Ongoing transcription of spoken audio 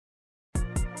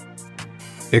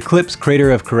Eclipse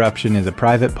Crater of Corruption is a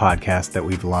private podcast that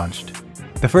we've launched.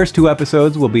 The first 2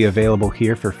 episodes will be available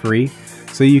here for free,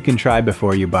 so you can try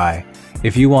before you buy.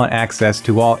 If you want access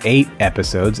to all 8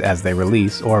 episodes as they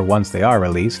release, or once they are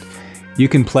released, you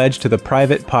can pledge to the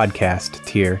private podcast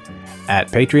tier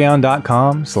at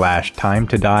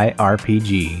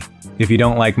patreon.com/timetodierpg. If you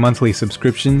don't like monthly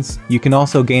subscriptions, you can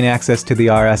also gain access to the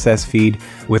RSS feed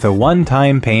with a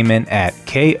one-time payment at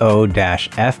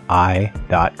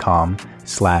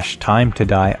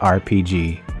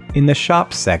ko-fi.com/timetodierpg. In the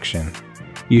shop section,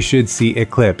 you should see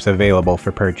Eclipse available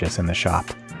for purchase in the shop.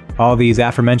 All these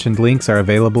aforementioned links are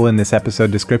available in this episode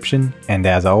description, and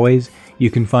as always, you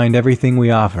can find everything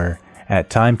we offer at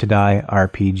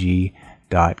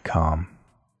timetodierpg.com.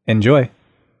 Enjoy!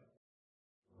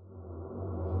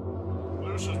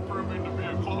 This is proving to be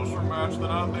a closer match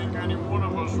than I think any one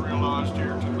of us realized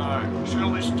here tonight.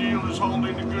 Shelly Steele is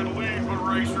holding a good lead, but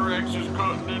Racer X is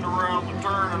cutting in around the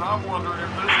turn, and I'm wondering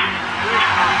if this is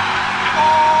victory.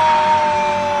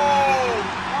 Oh!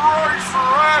 Racer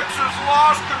X has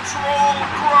lost control and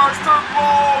crashed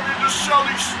headlong into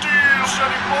Shelly Steele,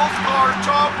 sending both cars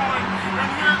toppling,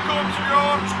 and here comes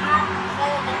Jan Scooten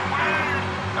for the win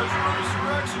as Racer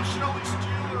X and Shelly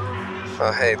Steele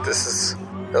are Hey, this is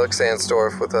Alex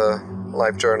Sandstorf with a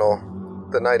live journal,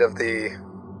 the night of the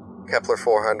Kepler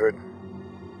 400.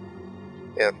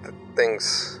 Yeah,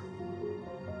 things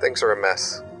are a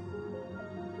mess.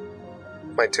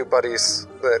 My 2 buddies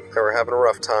that were having a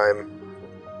rough time,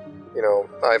 you know,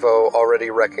 Ivo already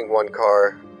wrecking 1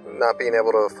 car, not being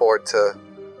able to afford to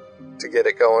get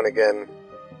it going again,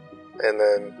 and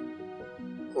then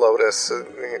Lotus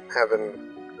having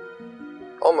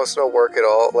almost no work at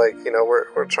all. Like, you know,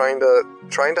 we're trying to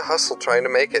hustle, trying to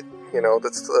make it. You know,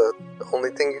 that's the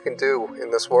only thing you can do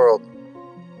in this world.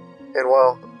 And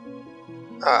well,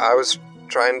 I was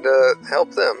trying to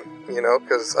help them, you know,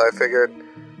 because I figured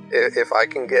if I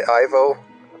can get Ivo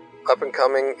up and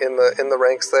coming in the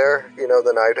ranks there, you know,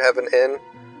 then I'd have an in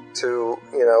to,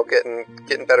 you know, getting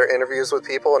better interviews with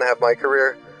people and have my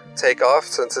career take off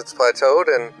since it's plateaued.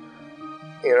 And,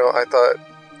 you know, I thought,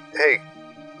 hey,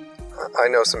 I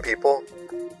know some people.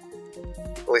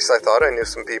 At least I thought I knew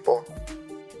some people.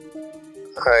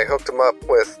 I hooked him up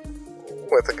with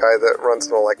a guy that runs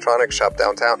an electronics shop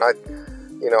downtown. I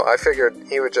figured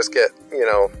he would just get, you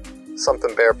know,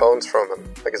 something bare bones from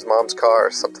him, like his mom's car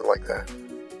or something like that.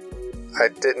 I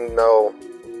didn't know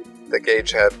that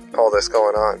Gage had all this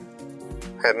going on.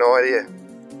 I had no idea.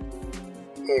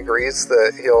 He agrees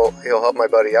that he'll help my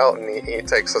buddy out, and he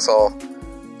takes us all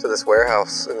to this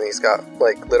warehouse, and he's got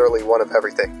like literally one of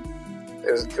everything.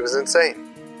 It was insane.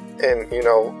 And you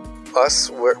know, us,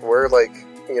 we're like,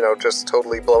 you know, just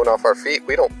totally blown off our feet.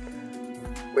 We don't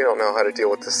know how to deal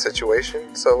with this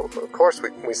situation. So of course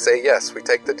we say yes. We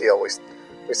take the deal. We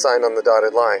sign on the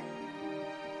dotted line.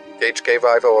 Gage gave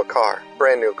Ivo a car,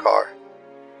 brand new car,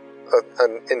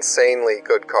 an insanely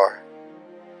good car.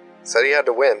 Said he had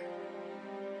to win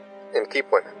and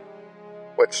keep winning,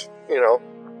 which, you know,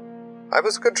 I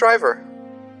was a good driver.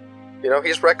 You know,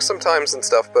 he's wrecked sometimes and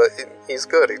stuff, but he's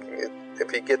good.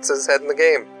 If he gets his head in the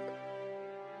game,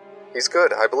 he's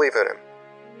good. I believe in him.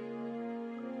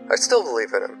 I still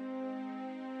believe in him.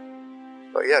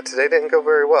 But yeah, today didn't go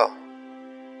very well.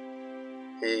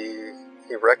 He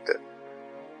wrecked it.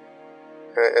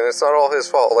 And it's not all his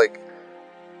fault. Like,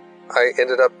 I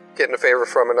ended up getting a favor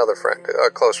from another friend, a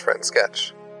close friend,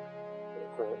 Sketch.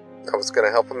 I was going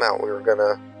to help him out. We were going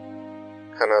to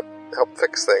kind of help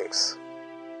fix things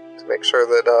to make sure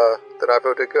that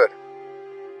Ivo did good.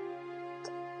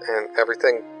 And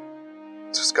everything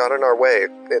just got in our way.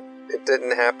 It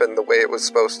didn't happen the way it was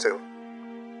supposed to.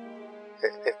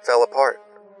 It fell apart.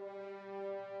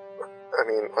 I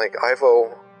mean, like,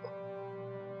 Ivo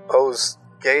owes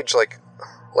Gage like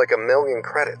 1 million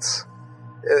credits.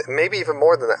 Maybe even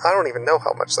more than that. I don't even know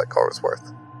how much that car was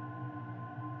worth.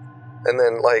 And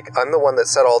then, like, I'm the one that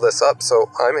set all this up,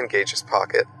 so I'm in Gage's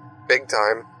pocket. Big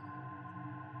time.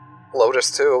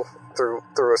 Lotus, too, through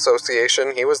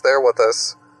association. He was there with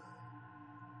us.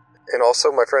 And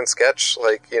also my friend Sketch,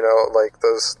 like, you know, like,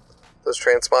 those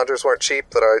transponders weren't cheap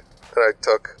that I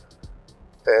took.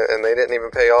 And they didn't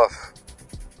even pay off.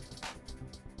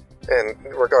 And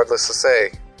regardless to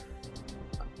say,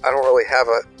 I don't really have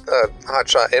a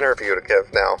hotshot interview to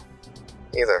give now,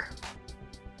 either.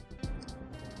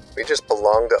 We just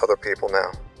belong to other people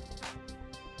now.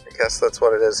 I guess that's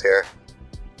what it is here.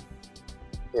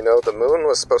 You know, the moon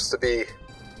was supposed to be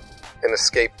an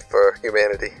escape for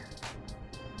humanity.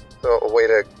 So a way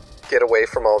to get away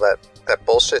from all that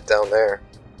bullshit down there.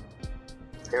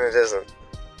 And it isn't.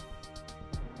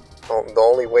 Well, the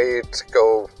only way to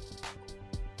go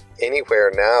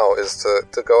anywhere now is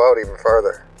to go out even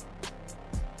farther.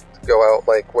 To go out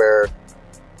like where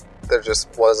there just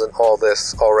wasn't all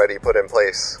this already put in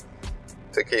place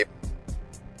to keep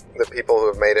the people who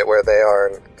have made it where they are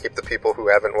and keep the people who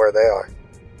haven't where they are.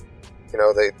 You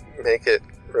know, they make it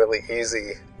really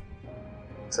easy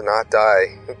to not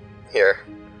die here.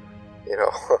 You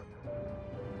know,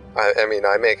 I mean,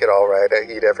 I make it all right.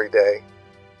 I eat every day.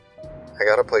 I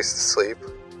got a place to sleep.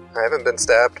 I haven't been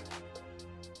stabbed.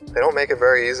 They don't make it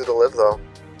very easy to live, though.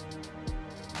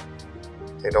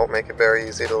 They don't make it very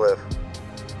easy to live.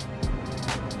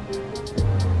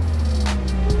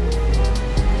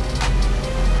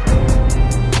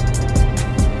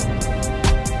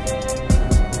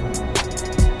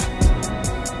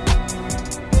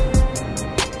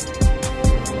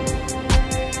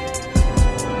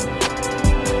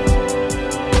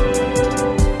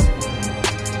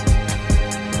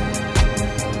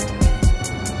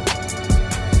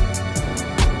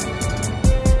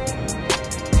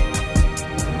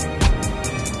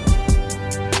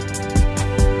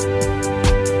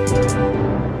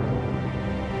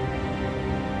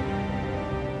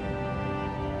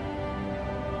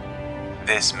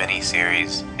 This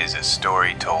miniseries is a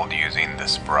story told using the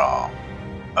Sprawl,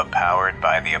 a Powered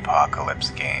by the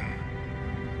Apocalypse game.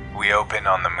 We open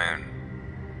on the moon,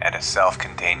 at a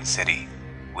self-contained city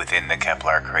within the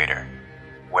Kepler crater,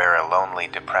 where a lonely,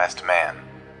 depressed man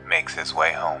makes his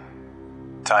way home.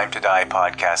 Time to Die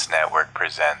Podcast Network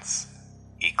presents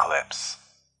Eclipse,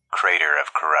 Crater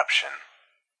of Corruption.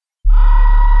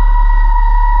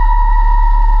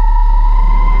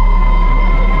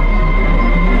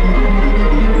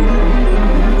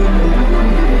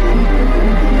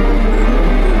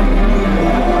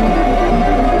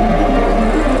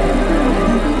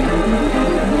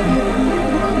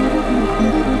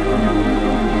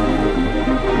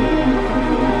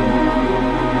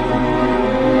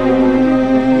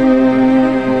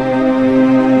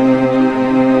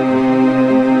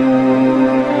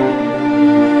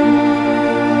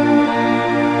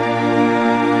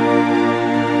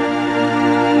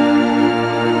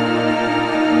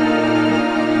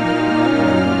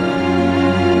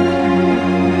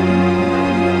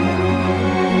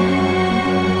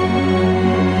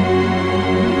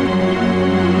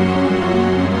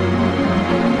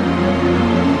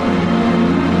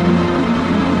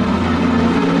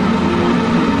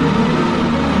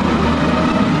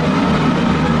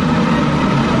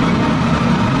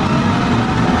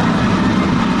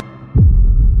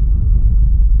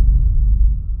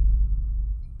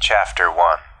 Chapter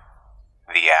 1,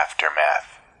 The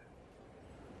Aftermath.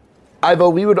 Ivo,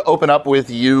 we would open up with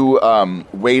you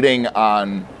waiting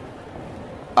on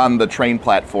the train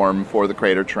platform for the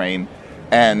Crater train,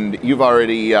 and you've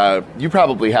already, you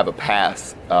probably have a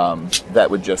pass that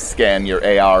would just scan your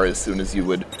AR as soon as you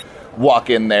would walk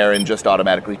in there and just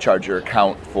automatically charge your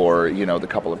account for, you know, the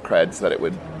couple of creds that it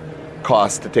would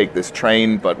cost to take this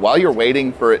train. But while you're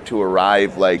waiting for it to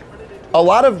arrive, like, a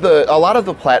lot of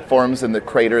the platforms in the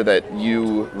crater that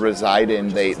you reside in,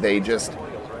 they just,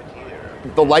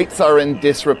 the lights are in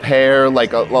disrepair.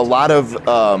 Like a lot of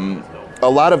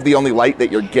the only light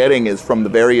that you're getting is from the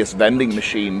various vending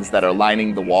machines that are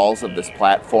lining the walls of this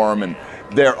platform, and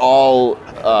they're all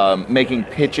making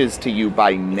pitches to you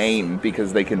by name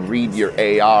because they can read your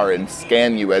AR and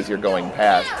scan you as you're going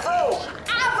past. Ivo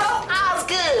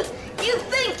Osgood, you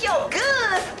think you're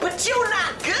good, but you're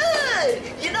not good.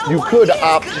 You could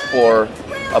opt for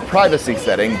a privacy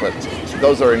setting, but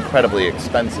those are incredibly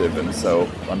expensive, and so,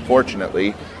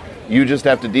 unfortunately, you just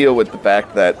have to deal with the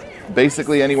fact that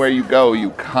basically anywhere you go,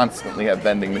 you constantly have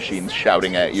vending machines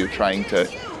shouting at you, trying to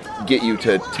get you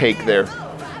to take their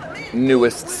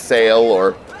newest sale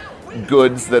or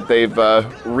goods that they've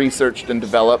researched and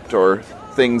developed or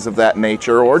things of that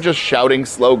nature, or just shouting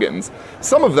slogans.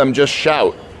 Some of them just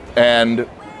shout, and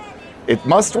it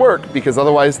must work because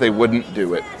otherwise they wouldn't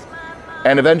do it.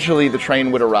 And eventually the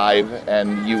train would arrive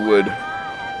and you would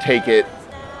take it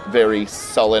very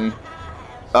sullen.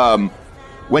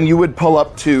 When you would pull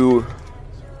up to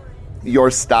your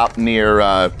stop near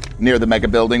the mega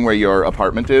building where your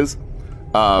apartment is,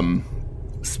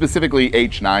 specifically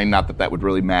H9, not that that would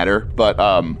really matter,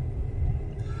 but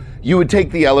you would take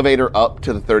the elevator up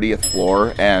to the 30th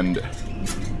floor, and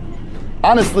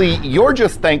honestly, you're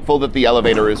just thankful that the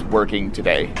elevator is working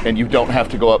today and you don't have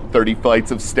to go up 30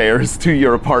 flights of stairs to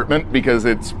your apartment because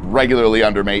it's regularly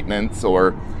under maintenance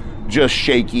or just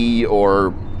shaky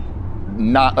or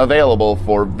not available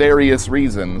for various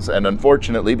reasons. And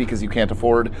unfortunately, because you can't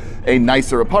afford a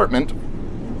nicer apartment,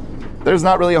 there's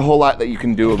not really a whole lot that you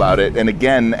can do about it. And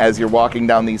again, as you're walking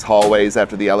down these hallways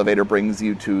after the elevator brings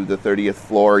you to the 30th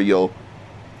floor, you'll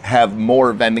have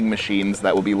more vending machines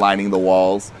that will be lining the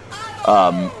walls.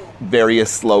 Various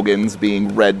slogans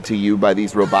being read to you by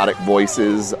these robotic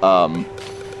voices.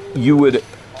 You would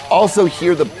also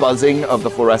hear the buzzing of the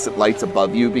fluorescent lights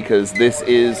above you, because this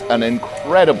is an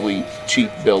incredibly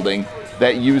cheap building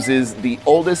that uses the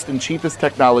oldest and cheapest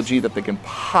technology that they can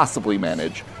possibly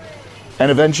manage.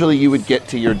 And eventually you would get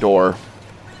to your door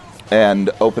and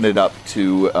open it up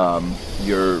to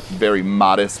your very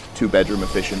modest 2-bedroom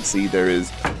efficiency. There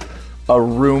is a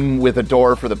room with a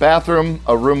door for the bathroom,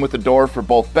 a room with a door for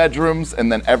both bedrooms,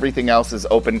 and then everything else is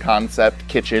open concept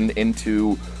kitchen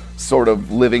into sort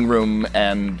of living room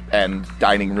and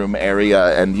dining room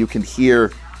area. And you can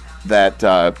hear that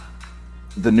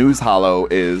the news hollow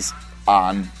is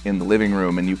on in the living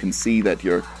room, and you can see that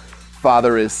your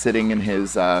father is sitting in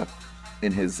his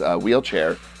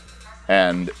wheelchair,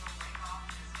 and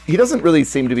he doesn't really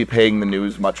seem to be paying the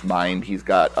news much mind. He's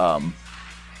got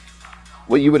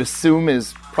what you would assume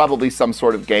is probably some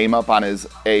sort of game up on his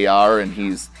AR, and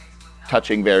he's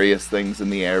touching various things in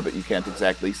the air, but you can't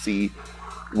exactly see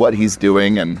what he's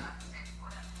doing. And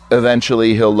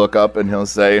eventually he'll look up and he'll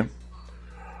say,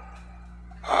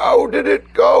 "How did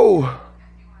it go?"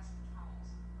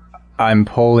 I'm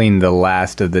pulling the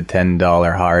last of the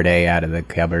 $10 hard A out of the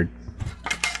cupboard.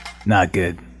 Not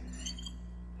good.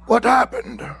 "What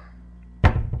happened?"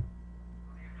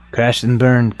 Crashed and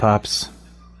burned, Pops.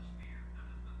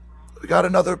 "We got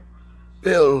another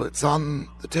bill. It's on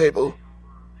the table."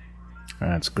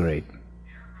 That's great.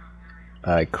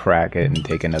 I crack it and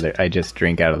take another. I just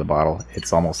drink out of the bottle.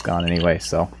 It's almost gone anyway,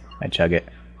 so I chug it.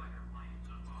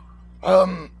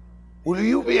 Will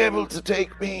you be able to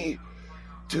take me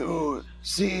to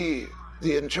see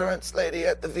the insurance lady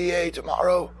at the VA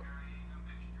tomorrow?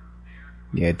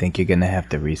 Yeah, I think you're gonna have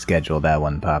to reschedule that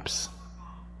one, Pops.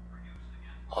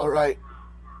 All right.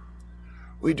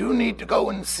 We do need to go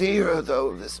and see her,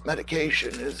 though. This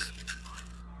medication is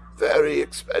very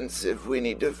expensive. We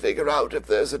need to figure out if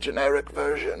there's a generic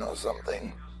version or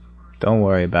something. Don't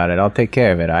worry about it. I'll take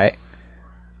care of it, alright?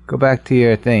 Go back to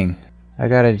your thing. I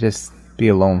gotta just be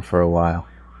alone for a while.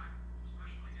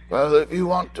 Well, if you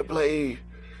want to play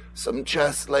some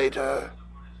chess later,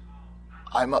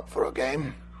 I'm up for a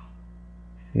game.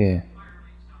 Yeah.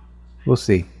 We'll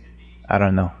see. I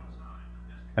don't know.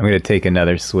 I'm gonna take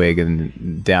another swig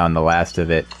and down the last of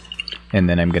it, and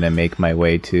then I'm gonna make my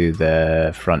way to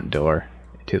the front door,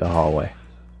 to the hallway.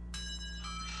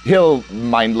 He'll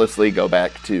mindlessly go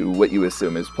back to what you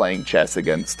assume is playing chess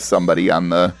against somebody on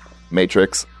the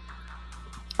Matrix.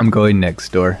 I'm going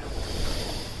next door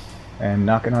and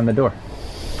knocking on the door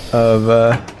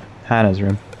of Hannah's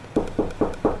room.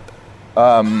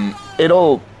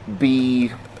 It'll be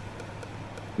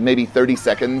maybe 30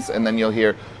 seconds, and then you'll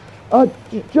hear,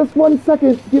 just 1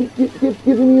 second.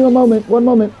 Give me a moment. 1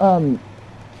 moment.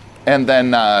 and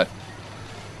then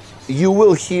you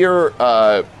will hear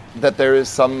that there is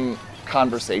some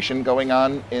conversation going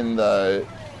on in the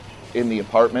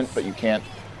apartment, but you can't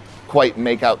quite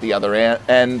make out the other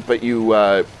end. But you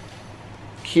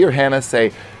hear Hannah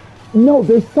say, No,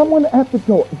 there's someone at the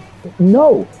door.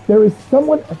 No, there is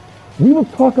someone. We will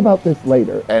talk about this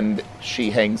later. and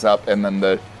she hangs up, and then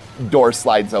the door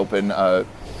slides open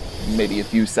maybe a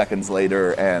few seconds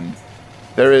later, and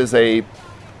there is a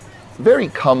very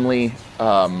comely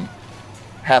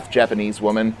half Japanese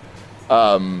woman.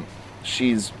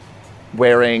 She's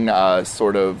wearing a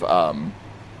sort of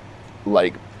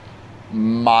like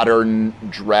modern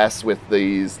dress with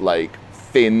these like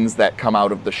fins that come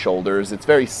out of the shoulders. It's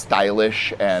very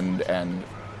stylish and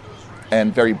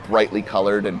very brightly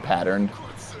colored and patterned.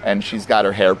 And she's got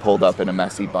her hair pulled up in a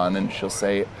messy bun, and she'll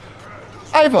say,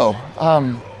 "Ivo,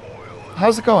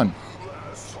 how's it going?"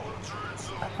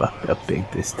 I fucked up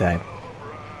big this time.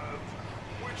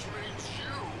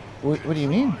 What do you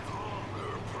mean?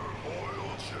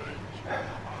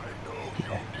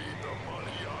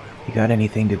 You got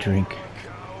anything to drink?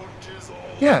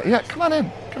 Yeah, come on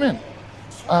in, come in.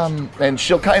 And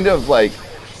she'll kind of like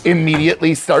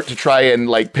immediately start to try and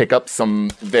like pick up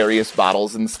some various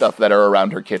bottles and stuff that are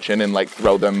around her kitchen and like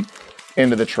throw them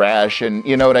into the trash, and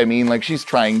you know what I mean? Like she's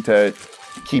trying to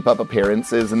keep up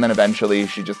appearances, and then eventually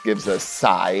she just gives a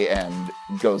sigh and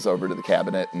goes over to the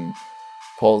cabinet and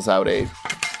pulls out a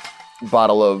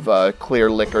bottle of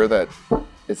clear liquor that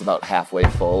is about halfway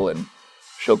full, and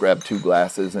she'll grab 2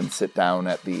 glasses and sit down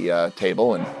at the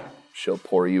table, and she'll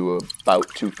pour you about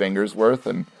 2 fingers worth,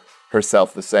 and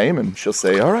herself the same, and she'll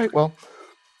say, "All right, well,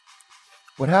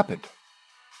 what happened?"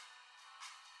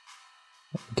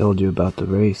 I told you about the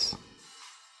race.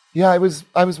 Yeah, I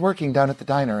was working down at the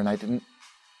diner and I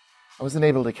wasn't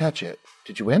able to catch it.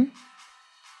 Did you win?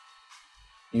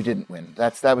 You didn't win.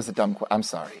 That was a dumb I'm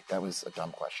sorry. That was a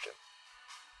dumb question.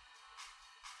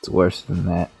 It's worse than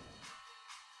that.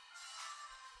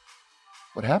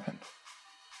 What happened?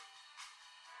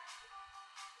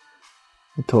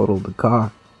 I totaled the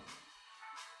car.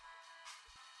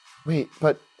 Wait,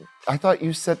 but I thought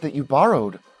you said that you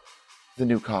borrowed the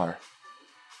new car.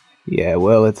 Yeah,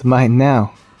 well, it's mine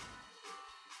now.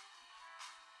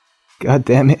 God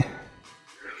damn it.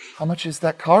 How much is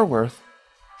that car worth?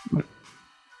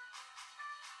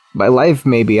 My life,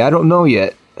 maybe. I don't know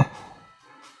yet.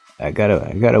 I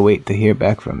gotta wait to hear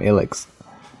back from Ilix.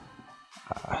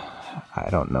 I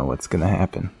don't know what's gonna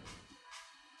happen.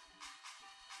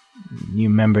 You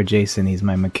remember Jason? He's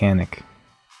my mechanic.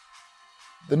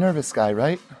 The nervous guy,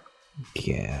 right?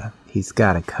 Yeah, he's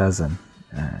got a cousin.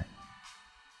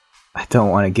 I don't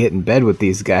want to get in bed with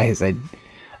these guys. I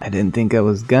didn't think I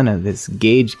was gonna. This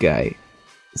Gage guy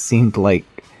seemed like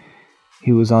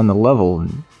he was on the level.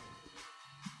 And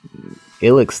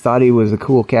Ilix thought he was a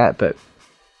cool cat, but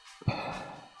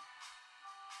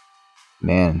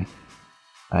man,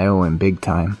 I owe him big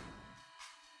time.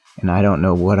 And I don't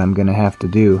know what I'm gonna have to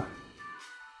do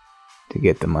to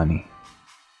get the money.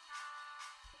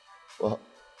 Well,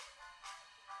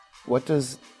 what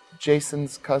does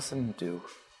Jason's cousin do?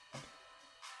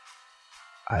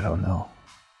 I don't know.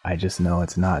 I just know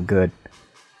it's not good.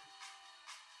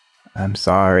 I'm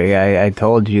sorry. I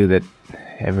told you that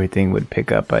everything would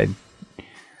pick up. I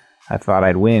thought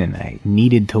I'd win, and I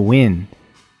needed to win.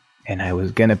 And I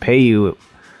was gonna pay you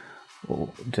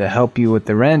to help you with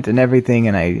the rent and everything,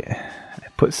 and I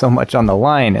put so much on the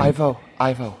line. And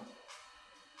Ivo.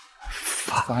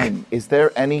 Fuck. Fine. Is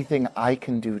there anything I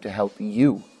can do to help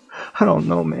you? I don't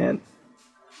know, man.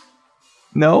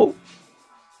 No.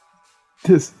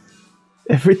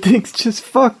 Everything's just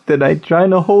fucked, and I'm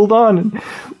trying to hold on, and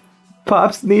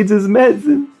Pops needs his meds,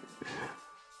 and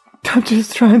I'm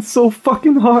just trying so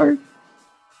fucking hard.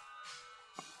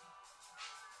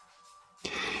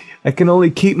 I can only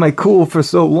keep my cool for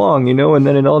so long, you know, and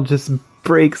then it all just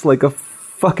breaks like a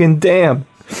fucking dam.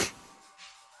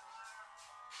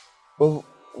 Well,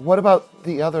 what about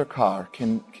the other car?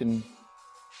 Can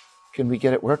we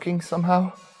get it working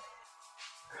somehow?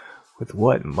 With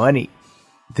what money?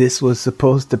 This was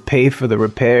supposed to pay for the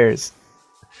repairs.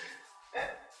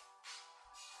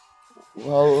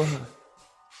 Well,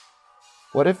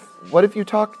 what if you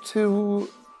talk to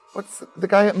what's the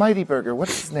guy at Mighty Burger?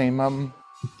 What's his name?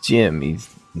 Jim.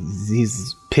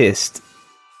 He's pissed.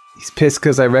 He's pissed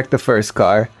because I wrecked the first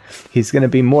car. He's gonna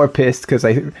be more pissed because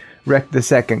I wrecked the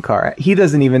second car. He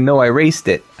doesn't even know I raced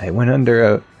it. I went under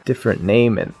a different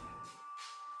name, and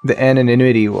the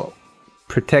anonymity will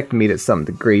protect me to some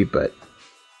degree, but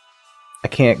I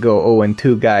can't go, oh, and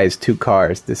 2 guys, 2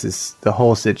 cars. The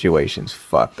whole situation's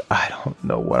fucked. I don't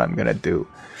know what I'm gonna do.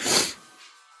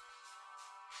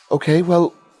 Okay,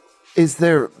 well, is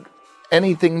there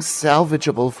anything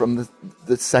salvageable from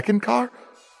the second car?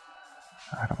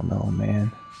 I don't know,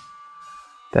 man.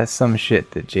 That's some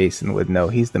shit that Jason would know.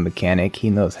 He's the mechanic. He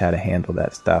knows how to handle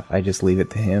that stuff. I just leave it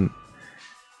to him.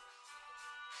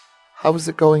 How was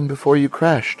it going before you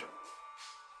crashed?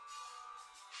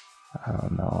 I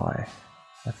don't know.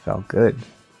 I felt good.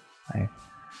 I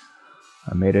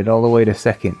made it all the way to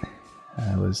second.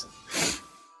 I was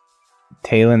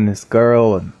tailing this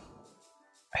girl, and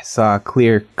I saw a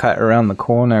clear cut around the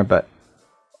corner, but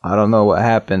I don't know what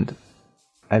happened.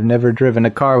 I've never driven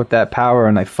a car with that power,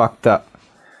 and I fucked up.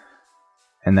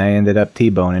 And I ended up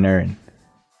T-boning her, and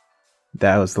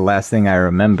that was the last thing I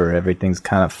remember. Everything's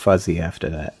kind of fuzzy after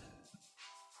that.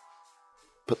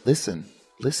 But listen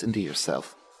to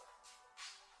yourself.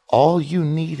 All you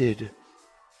needed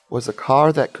was a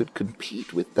car that could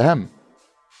compete with them.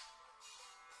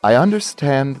 I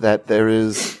understand that there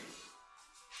is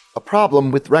a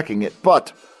problem with wrecking it,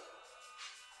 but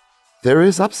there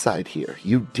is upside here.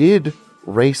 You did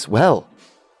race well.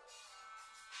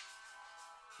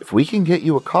 If we can get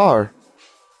you a car,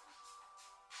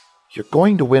 you're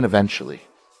going to win eventually.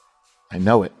 I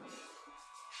know it.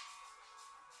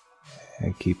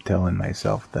 I keep telling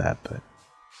myself that, but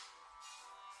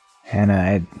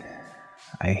Hannah,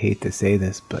 I hate to say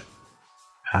this, but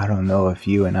I don't know if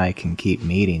you and I can keep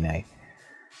meeting. I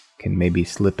can maybe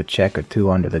slip a check or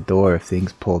 2 under the door if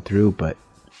things pull through, but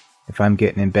if I'm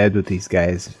getting in bed with these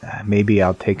guys, maybe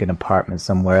I'll take an apartment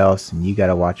somewhere else and you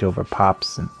gotta watch over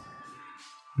Pops, and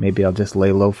maybe I'll just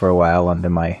lay low for a while under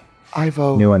my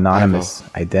new anonymous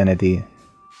identity.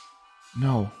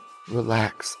 No,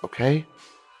 relax, okay?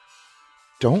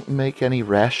 Don't make any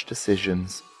rash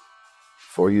decisions.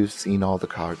 before you've seen all the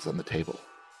cards on the table.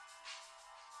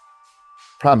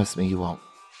 Promise me you won't.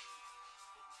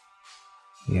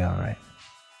 Yeah, all right.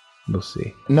 We'll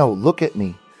see. No, look at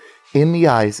me in the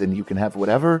eyes and you can have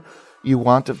whatever you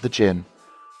want of the gin.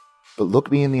 But look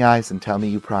me in the eyes and tell me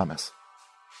you promise.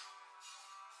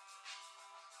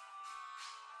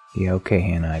 Yeah, okay,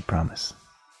 Hannah, I promise.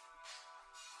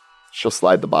 She'll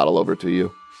slide the bottle over to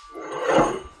you.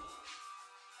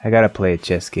 I gotta play a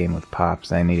chess game with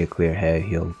Pops. I need a clear head.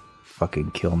 He'll fucking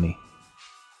kill me.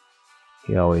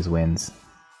 He always wins.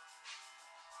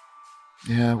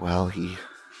 Yeah, well, he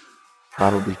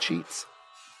probably cheats.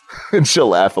 And she'll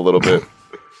laugh a little bit.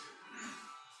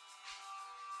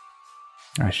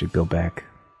 I should go back.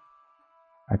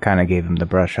 I kinda gave him the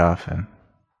brush off and...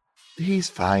 He's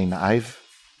fine. I've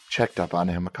checked up on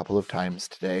him a couple of times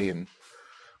today, and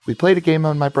we played a game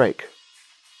on my break.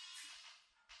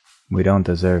 We don't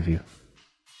deserve you.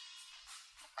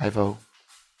 Ivo,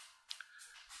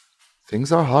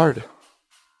 things are hard.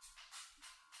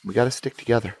 We gotta stick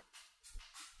together.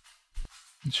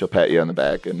 And she'll pat you on the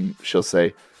back and she'll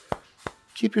say,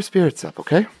 keep your spirits up,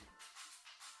 okay?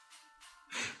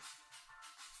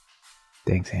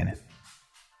 Thanks, Hannah.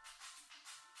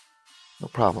 No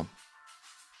problem.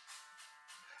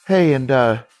 Hey, and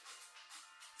if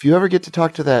you ever get to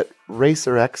talk to that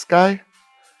Racer X guy,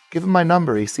 give him my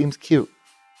number. He seems cute.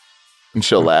 And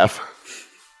she'll laugh.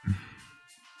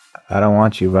 I don't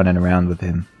want you running around with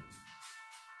him.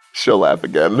 She'll laugh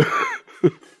again.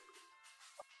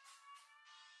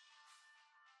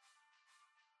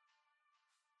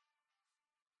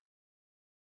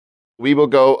 We will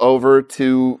go over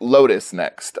to Lotus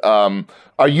next.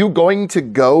 Are you going to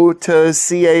go to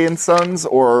CA and Sons,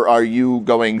 or are you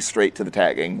going straight to the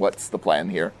tagging? What's the plan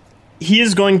here? He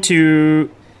is going to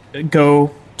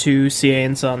go to CA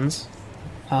and Sons.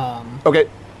 Okay.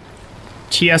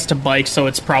 He has to bike, so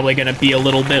it's probably going to be a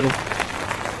little bit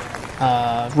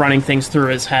running things through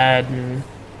his head. And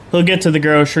he'll get to the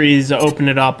groceries, open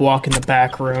it up, walk in the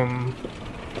back room,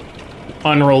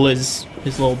 unroll his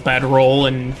little bedroll,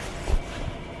 and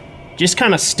just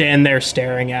kind of stand there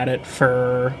staring at it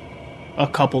for a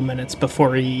couple minutes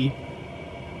before he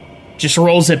just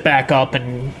rolls it back up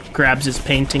and grabs his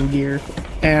painting gear.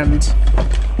 And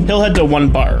he'll head to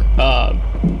one bar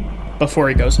before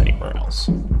he goes anywhere else.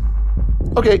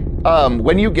 Okay,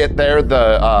 when you get there,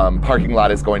 the parking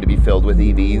lot is going to be filled with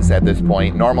EVs at this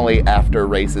point. Normally, after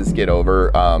races get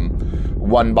over,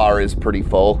 one bar is pretty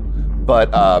full.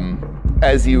 But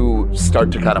as you start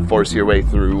to kind of force your way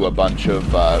through a bunch of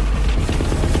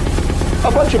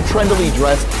trendily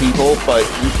dressed people, but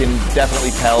you can definitely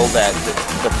tell that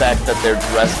the fact that they're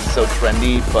dressed so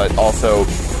trendy, but also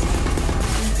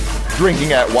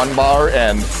drinking at one bar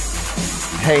and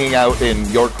hanging out in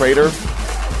your crater,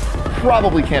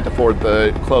 probably can't afford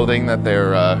the clothing that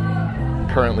they're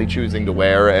currently choosing to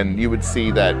wear. And you would see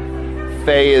that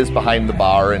Faye is behind the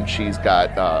bar and she's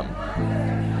got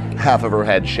half of her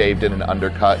head shaved in an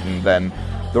undercut, and then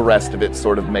the rest of it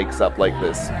sort of makes up like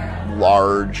this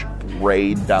large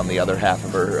braid down the other half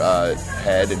of her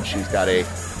head, and she's got a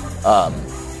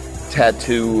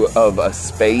tattoo of a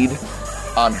spade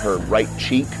on her right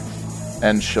cheek.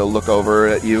 And she'll look over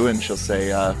at you and she'll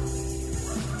say,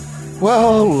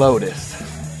 well, Lotus,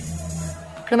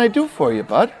 what can I do for you,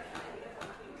 bud?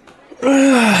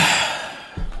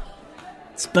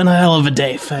 It's been a hell of a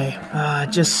day, Faye.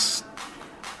 Just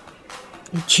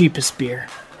your cheapest beer.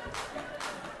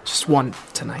 Just one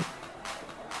tonight.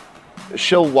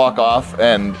 She'll walk off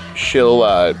and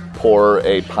she'll pour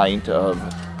a pint of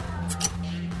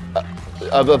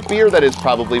a beer that is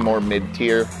probably more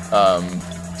mid-tier,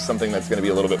 something that's going to be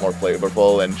a little bit more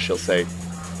flavorful, and she'll say,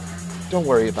 don't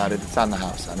worry about it, it's on the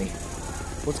house, honey.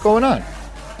 What's going on?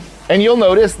 And you'll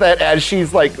notice that as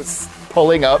she's like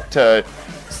pulling up to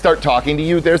start talking to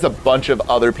you, there's a bunch of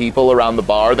other people around the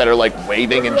bar that are like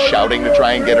waving and shouting to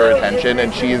try and get her attention,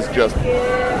 and she is just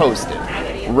posted,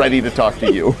 ready to talk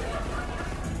to you.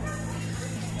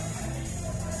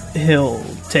 He'll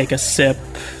take a sip,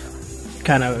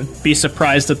 kind of be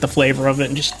surprised at the flavor of it,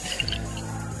 and just...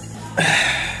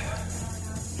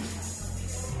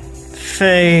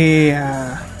 Faye,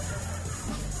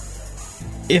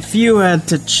 if you had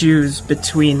to choose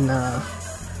between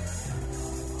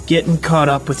getting caught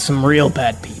up with some real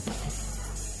bad people,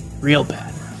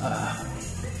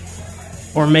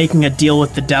 or making a deal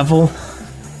with the devil,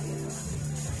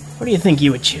 what do you think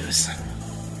you would choose?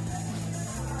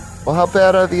 Well, how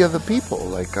bad are the other people?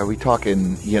 Like, are we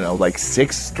talking, like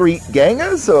 6th Street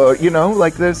gangers? Or,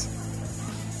 like this?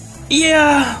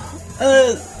 Yeah,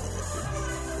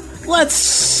 let's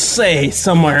say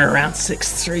somewhere around 6th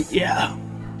Street, yeah.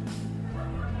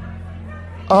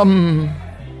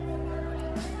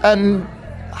 And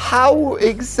how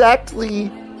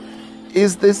exactly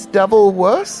is this devil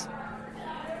worse?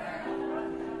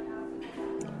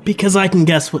 Because I can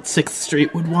guess what 6th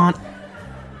Street would want.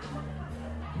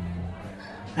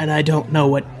 And I don't know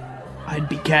what I'd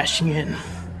be cashing in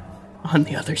on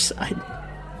the other side.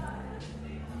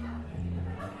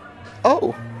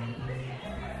 Oh.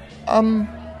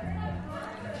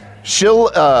 She'll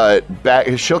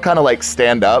kind of like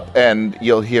stand up, and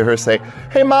you'll hear her say,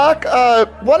 "Hey, Mark,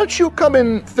 why don't you come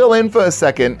and fill in for a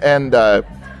second?" And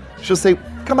she'll say,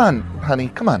 "Come on, honey,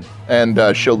 come on." And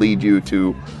she'll lead you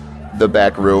to the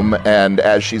back room, and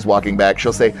as she's walking back,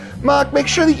 she'll say, "Mark, make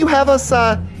sure that you have us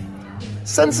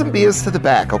send some beers to the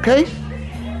back, okay?"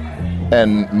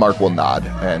 And Mark will nod,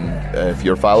 and if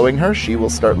you're following her, she will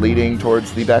start leading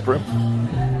towards the back room.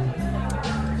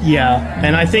 Yeah,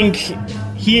 and I think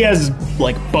he has,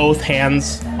 like, both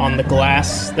hands on the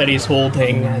glass that he's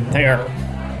holding, and they're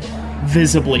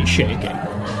visibly shaking.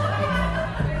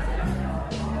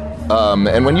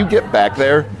 And when you get back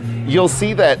there, you'll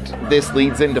see that this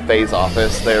leads into Faye's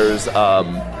office. There's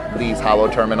these hollow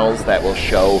terminals that will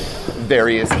show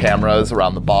various cameras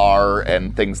around the bar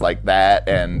and things like that.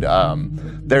 And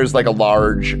there's like a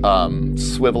large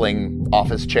swiveling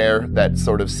office chair that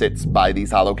sort of sits by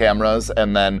these hollow cameras.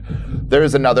 And then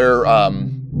there's another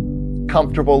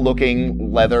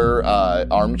comfortable-looking leather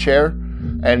armchair.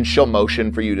 And she'll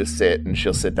motion for you to sit, and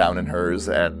she'll sit down in hers,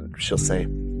 and she'll say,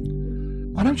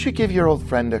 "Why don't you give your old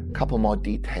friend a couple more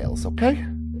details, okay?"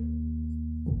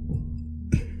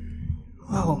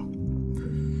 Well,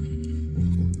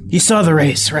 you saw the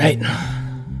race, right?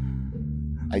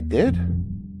 I did.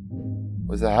 It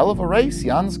was a hell of a race.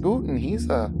 Jan Scooten, he's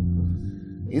a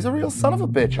real son of a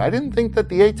bitch. I didn't think that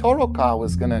the A Toro car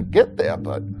was gonna get there,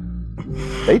 but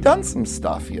they done some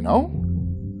stuff, you know?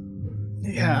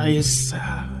 Yeah,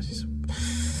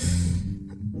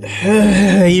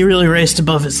 he really raced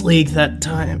above his league that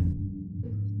time.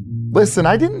 Listen,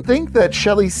 I didn't think that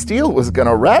Shelley Steele was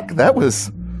gonna wreck. That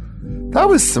was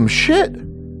some shit.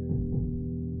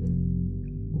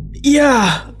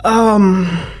 Yeah,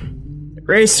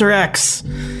 Racer X.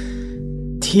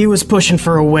 He was pushing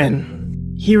for a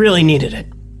win. He really needed it.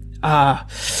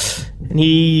 And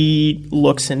he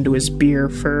looks into his beer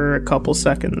for a couple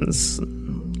seconds,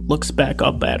 looks back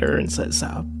up at her and says,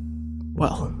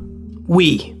 well,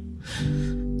 we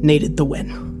needed the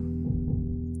win.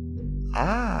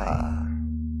 I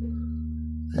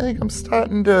think I'm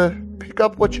starting to pick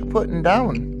up what you're putting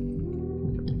down.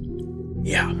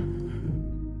 Yeah.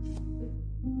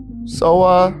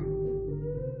 So,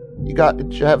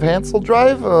 did you have Hansel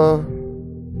drive, or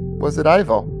was it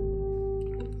Ivo?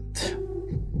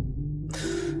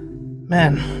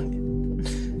 Man,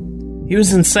 he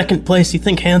was in second place. You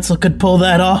think Hansel could pull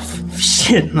that off?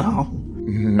 Shit, no.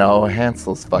 No,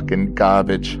 Hansel's fucking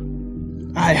garbage.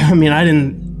 I mean, I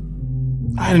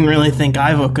didn't really think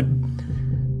Ivo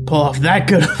could pull off that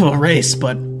good of a race,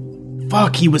 but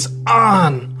fuck, he was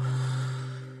on.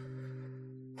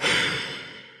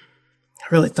 I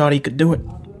really thought he could do it.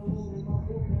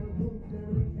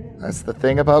 That's the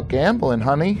thing about gambling,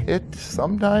 honey. It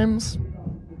sometimes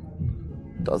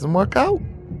doesn't work out.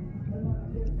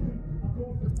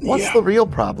 What's the real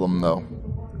problem, though?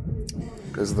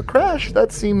 Because the crash,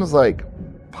 that seems like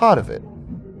part of it.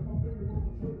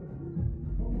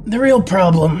 The real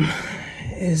problem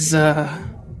is, the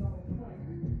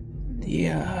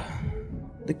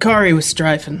car he was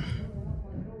driving.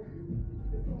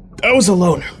 I was a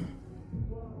loner.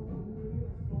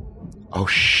 Oh,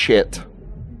 shit.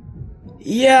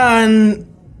 Yeah, and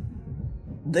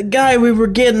the guy we were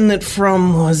getting it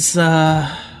from was,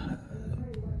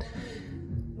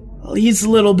 he's a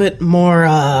little bit more,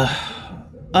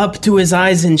 up to his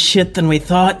eyes in shit than we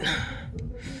thought.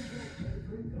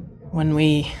 When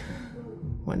we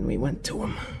went to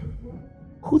him.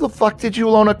 Who the fuck did you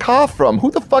loan a car from? Who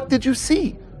the fuck did you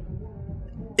see?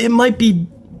 It might be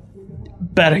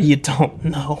better you don't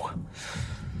know.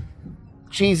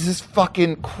 Jesus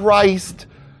fucking Christ.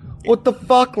 What the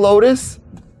fuck, Lotus?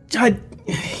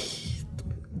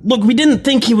 Look, we didn't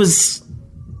think he was...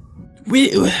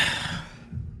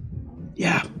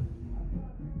 Yeah.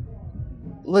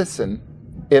 Listen,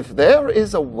 if there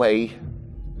is a way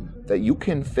that you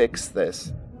can fix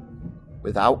this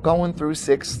without going through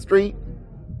 6th Street,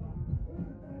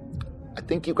 I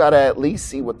think you gotta at least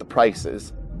see what the price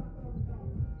is.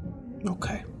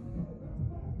 Okay.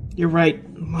 You're right.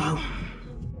 Well...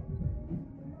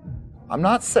 I'm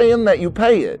not saying that you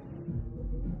pay it.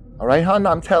 All right, hon?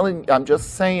 I'm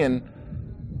just saying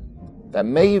that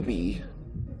maybe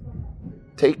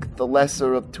take the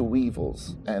lesser of two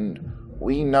evils and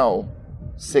we know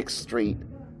 6th Street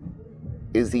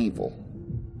is evil.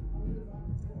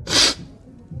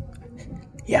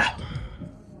 Yeah.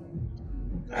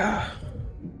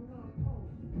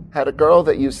 Had a girl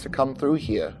that used to come through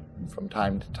here from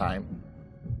time to time.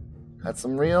 Had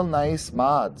some real nice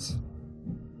mods.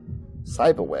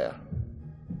 Cyberware.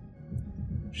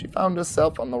 She found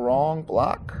herself on the wrong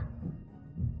block.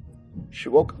 She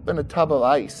woke up in a tub of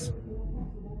ice.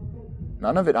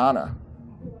 None of it Anna.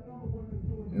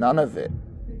 None of it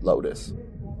Lotus.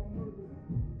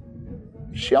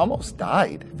 She almost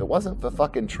died. If it wasn't for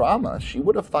fucking trauma, she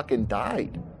would have fucking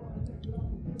died.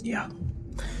 Yeah.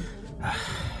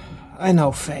 I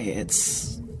know, Faye,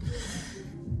 it's...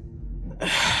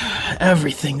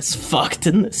 everything's fucked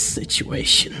in this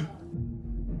situation.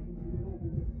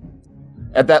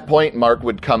 At that point, Mark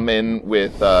would come in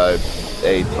with a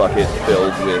bucket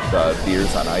filled with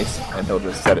beers on ice, and he'll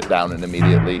just set it down and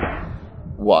immediately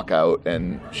walk out,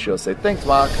 and she'll say, "Thanks,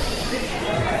 Mark."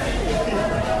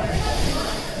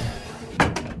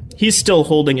 He's still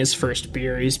holding his first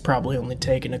beer. He's probably only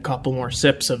taken a couple more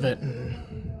sips of it, and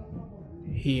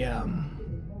he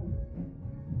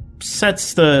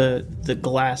sets the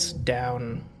glass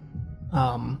down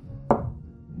on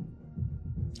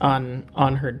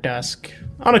her desk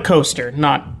on a coaster,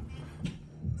 not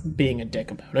being a dick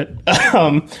about it.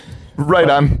 Right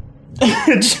on.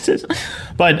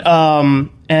 But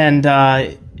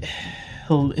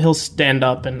he'll stand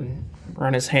up and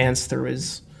run his hands through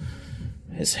his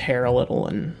hair a little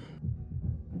and...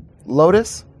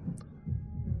 Lotus,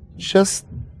 just...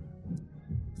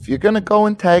 if you're gonna go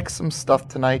and tag some stuff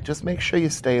tonight, just make sure you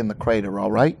stay in the crater,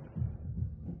 alright?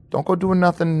 Don't go doing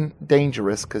nothing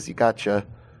dangerous, because you got your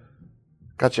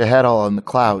head all in the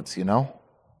clouds, you know?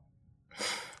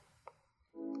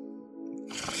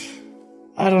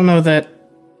 I don't know that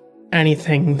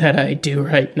anything that I do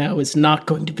right now is not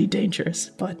going to be dangerous,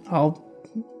 but I'll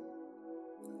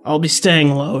be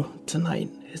staying low tonight.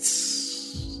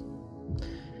 It's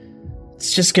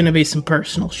just gonna be some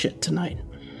personal shit tonight.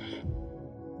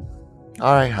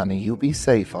 Alright, honey, you be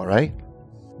safe, alright?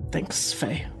 Thanks,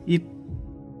 Faye.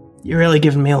 You're really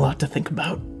giving me a lot to think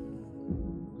about.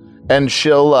 And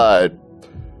she'll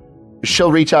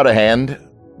reach out a hand,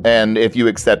 and if you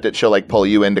accept it, she'll like pull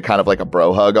you into kind of like a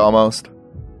bro hug almost.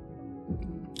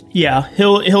 Yeah,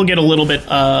 he'll get a little bit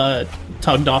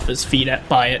tugged off his feet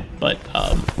by it, but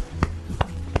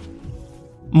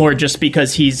more just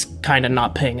because he's kind of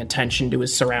not paying attention to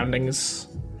his surroundings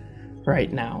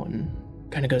right now, and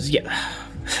kind of goes, yeah.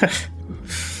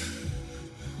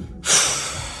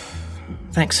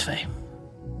 Thanks, Faye.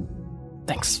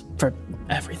 Thanks for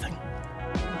everything.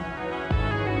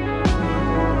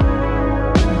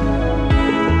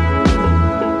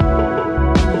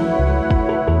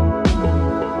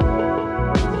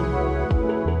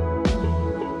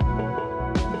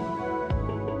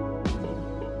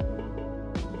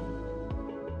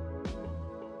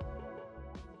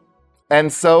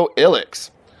 And so,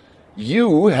 Ilix,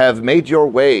 you have made your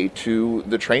way to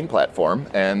the train platform,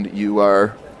 and you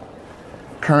are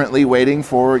currently waiting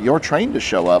for your train to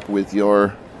show up with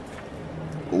your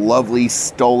lovely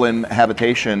stolen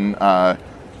habitation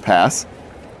pass.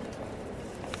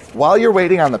 While you're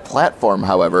waiting on the platform,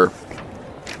 however,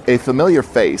 a familiar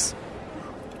face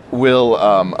will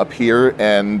appear,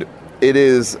 and it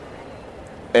is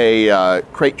a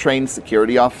crate train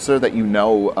security officer that you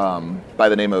know by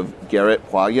the name of Garrett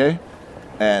Poirier.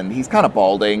 And he's kind of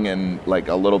balding and like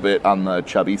a little bit on the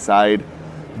chubby side.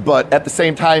 But at the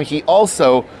same time, he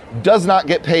also does not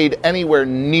get paid anywhere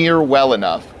near well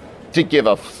enough to give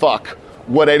a fuck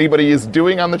what anybody is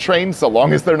doing on the train so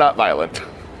long as they're not violent.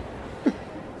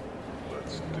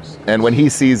 And when he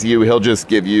sees you, he'll just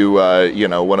give you,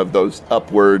 one of those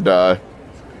upward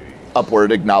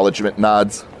acknowledgement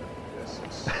nods.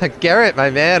 Garrett, my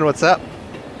man, what's up?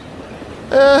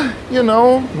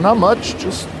 Not much.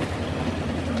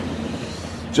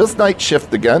 Just night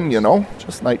shift again,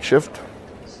 Just night shift.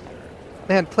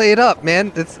 Man, play it up,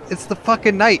 man. It's the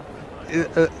fucking night.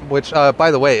 Which,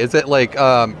 by the way, is it like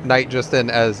night just in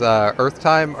as Earth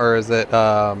time, or is it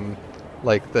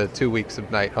like the 2 weeks of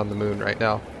night on the moon right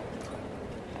now?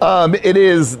 It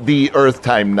is the Earth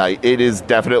time night. It is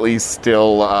definitely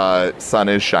still sun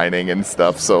is shining and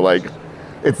stuff. So like,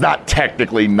 it's not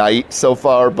technically night so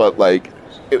far, but like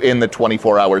in the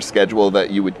 24-hour schedule that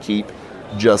you would keep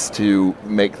just to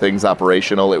make things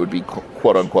operational, it would be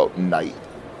quote unquote night.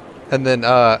 And then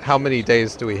how many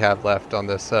days do we have left on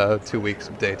this 2 weeks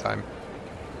of daytime?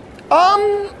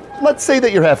 Let's say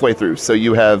that you're halfway through, so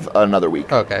you have another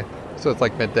week. Okay, so it's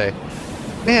like midday.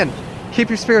 Man, Keep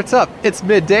your spirits up. It's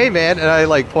midday, man. And I,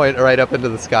 like, point right up into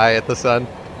the sky at the sun.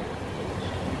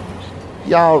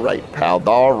 Yeah, all right, pal.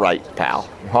 All right, pal.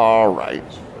 All right.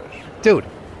 Dude,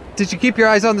 did you keep your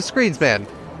eyes on the screens, man?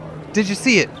 Did you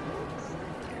see it?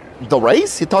 The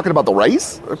race? You talking about the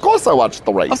race? Of course I watched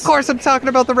the race. Of course I'm talking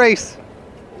about the race.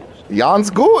 Jans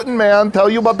Guten, man. Tell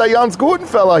you about that Jans Guten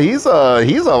fella. He's a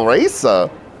racer.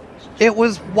 It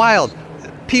was wild.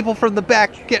 People from the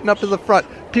back getting up to the front.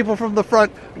 People from the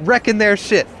front wrecking their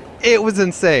shit. It was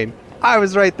insane. I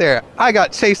was right there. I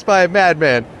got chased by a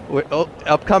madman. With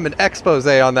upcoming expose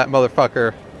on that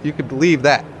motherfucker. You could believe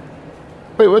that.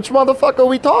 Wait, which motherfucker are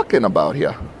we talking about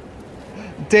here?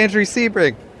 Dandry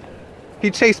Sebring.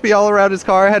 He chased me all around his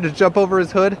car. I had to jump over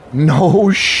his hood.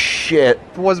 No shit.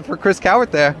 If it wasn't for Chris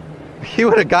Cowart there, he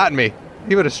would have gotten me.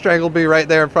 He would have strangled me right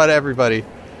there in front of everybody.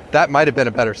 That might have been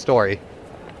a better story.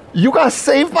 You got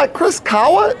saved by Chris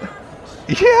Cowart?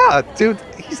 Yeah, dude.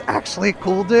 He's actually a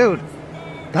cool dude.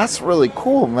 That's really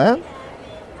cool, man.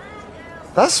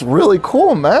 That's really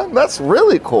cool, man. That's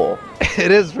really cool.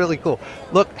 It is really cool.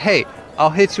 Look, hey, I'll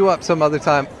hit you up some other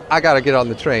time. I gotta get on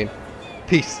the train.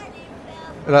 Peace.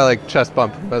 And I, like, chest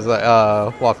bump him as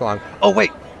I walk along. Oh,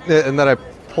 wait. And then I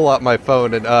pull out my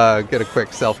phone and get a quick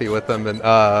selfie with him and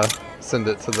send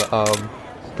it to the,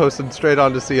 post him straight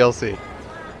onto CLC.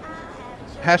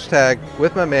 Hashtag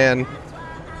with my man,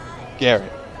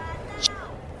 Garrett.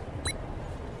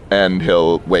 And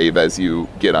he'll wave as you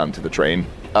get onto the train.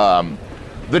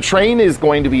 The train is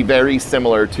going to be very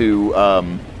similar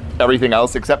to everything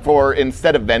else, except for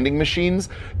instead of vending machines,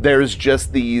 there's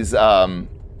just these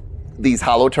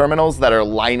hollow terminals that are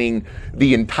lining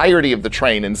the entirety of the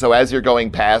train. And so as you're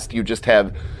going past, you just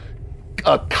have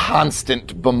a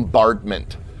constant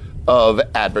bombardment of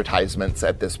advertisements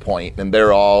at this point. And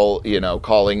they're all,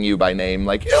 calling you by name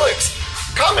like,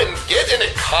 Ilix, come and get an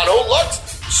Econolux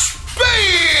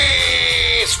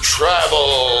space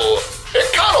travel.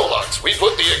 Econolux, we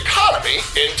put the economy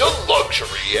into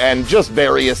luxury. and just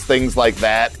various things like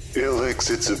that.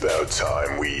 Ilix, it's about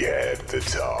time we had the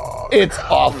talk. It's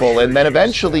awful. And then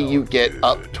eventually you get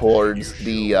up towards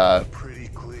the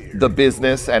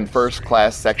business and first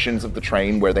class sections of the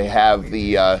train where they have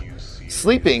the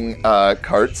sleeping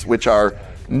carts, which are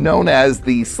known as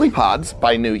the Sleep Pods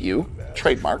by New You,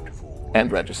 trademarked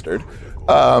and registered.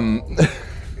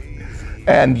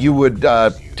 And you would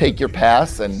take your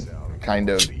pass and kind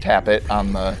of tap it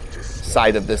on the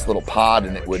side of this little pod,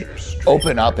 and it would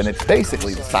open up, and it's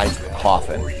basically the size of a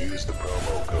coffin. Use the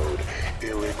promo code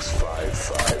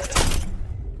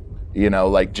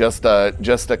ILIX55. Like just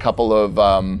a couple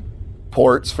of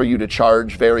ports for you to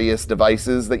charge various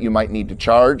devices that you might need to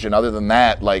charge, and other than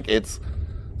that, like, it's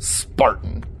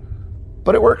Spartan.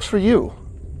 But it works for you.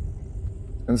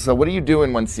 And so what are you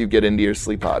doing once you get into your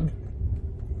sleep pod?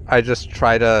 I just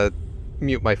try to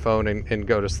mute my phone and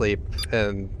go to sleep,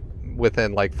 and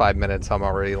within like 5 minutes I'm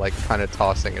already like kind of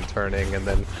tossing and turning, and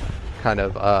then kind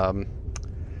of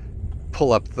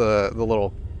pull up the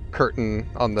little curtain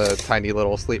on the tiny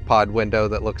little sleep pod window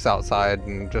that looks outside,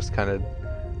 and just kind of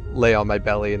lay on my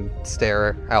belly and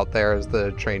stare out there as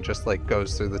the train just like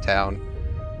goes through the town.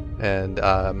 And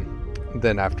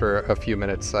then after a few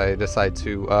minutes I decide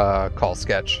to call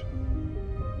Sketch.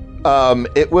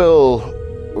 It will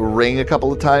ring a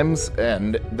couple of times,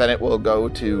 and then it will go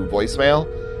to voicemail,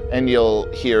 and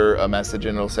you'll hear a message,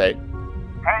 and it'll say,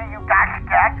 Hey, you got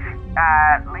Sketch?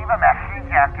 Leave a message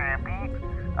after the beep.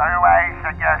 Otherwise,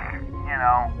 I guess,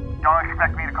 don't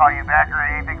expect me to call you back or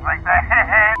anything like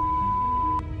that.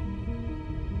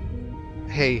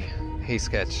 Hey,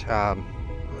 Sketch. I'm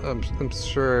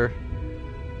sure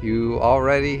you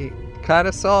already kind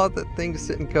of saw that things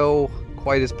didn't go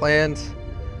quite as planned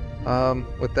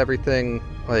with everything.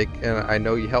 And I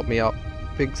know you helped me out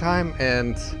big time,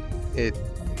 and it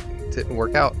didn't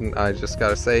work out. And I just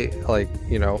gotta say,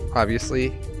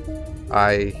 obviously,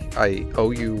 I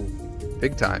owe you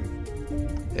big time.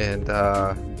 And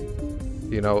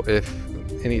if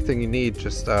anything you need,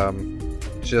 just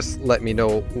let me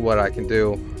know what I can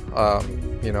do.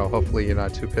 Hopefully you're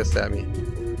not too pissed at me.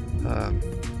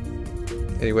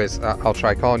 Anyways, I'll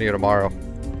try calling you tomorrow.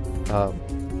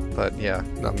 But yeah,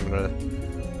 I'm gonna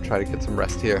try to get some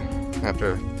rest here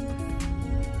after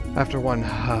one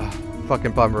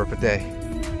fucking bummer of a day.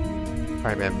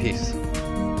 Alright, man, peace.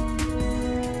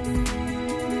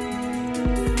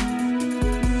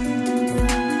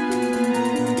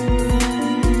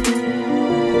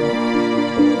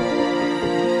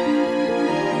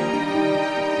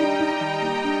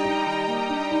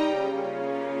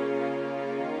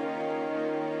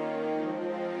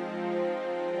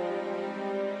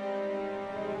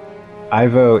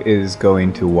 Ivo is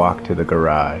going to walk to the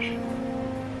garage.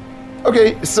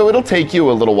 Okay, so it'll take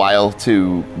you a little while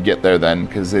to get there then,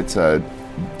 because it's a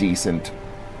decent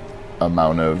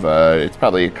amount of, it's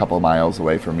probably a couple miles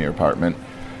away from your apartment.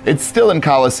 It's still in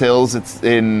Collis Hills. It's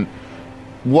in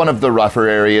one of the rougher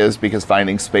areas because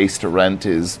finding space to rent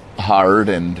is hard,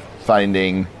 and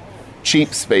finding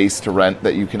cheap space to rent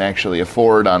that you can actually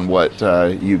afford on what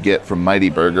you get from Mighty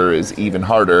Burger is even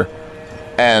harder.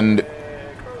 And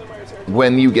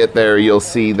when you get there, you'll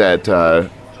see that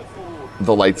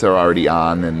the lights are already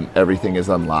on and everything is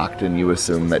unlocked, and you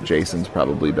assume that Jason's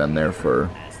probably been there for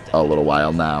a little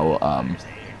while now.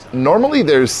 Normally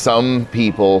there's some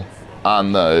people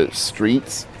on the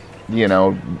streets, you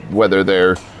know, whether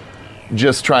they're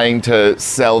just trying to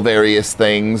sell various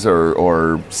things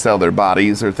or sell their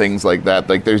bodies or things like that.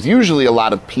 Like, there's usually a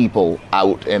lot of people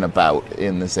out and about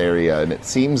in this area, and it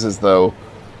seems as though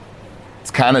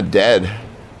it's kind of dead.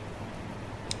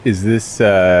 Is this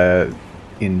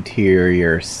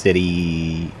interior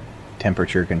city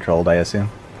temperature controlled, I assume?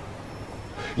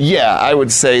 Yeah, I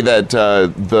would say that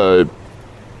the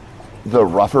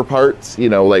rougher parts, you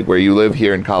know, like where you live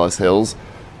here in Collis Hills,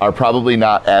 are probably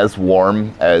not as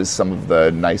warm as some of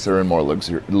the nicer and more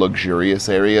luxurious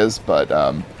areas, but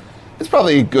it's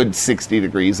probably a good 60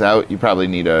 degrees out. You probably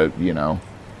need a, you know,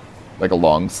 like a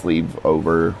long sleeve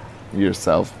over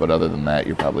yourself, but other than that,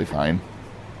 you're probably fine.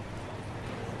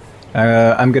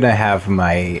 I'm gonna have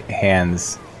my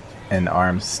hands and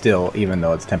arms still, even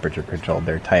though it's temperature controlled,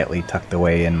 they're tightly tucked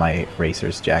away in my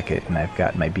racer's jacket, and I've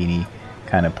got my beanie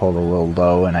kind of pulled a little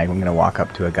low, and I'm gonna walk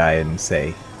up to a guy and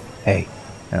say, "Hey,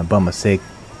 bum a cig."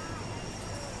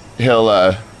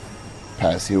 He'll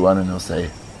pass you one and he'll say,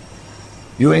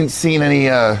 "You ain't seen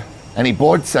any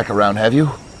board sec around, have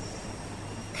you?"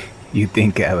 You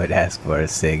think I would ask for a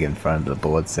cig in front of the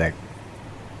board sec?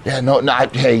 Yeah, no,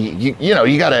 hey, you know,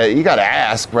 you gotta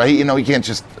ask, right? You know, you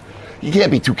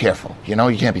can't be too careful, you know,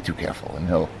 you can't be too careful. And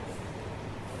he'll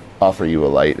offer you a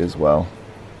light as well.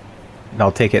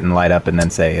 I'll take it and light up and then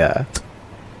say,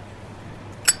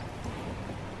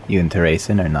 you into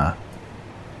racing or not?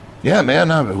 Yeah, man,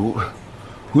 who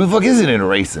the fuck isn't into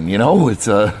racing, you know? It's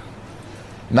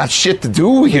not shit to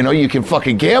do, you know, you can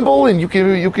fucking gamble and you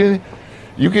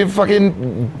can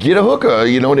fucking get a hooker,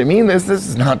 you know what I mean? This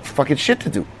is not fucking shit to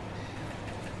do.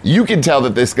 You can tell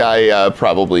that this guy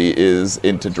probably is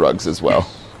into drugs as well.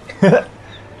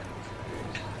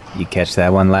 You catch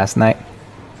that one last night?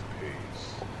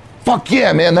 Fuck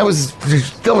yeah, man, that was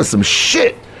some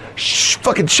shit.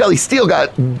 Fucking Shelly Steele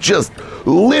got just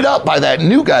lit up by that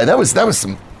new guy. That was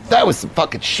some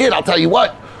fucking shit, I'll tell you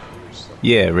what.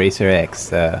 Yeah, Racer X.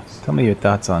 Tell me your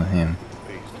thoughts on him.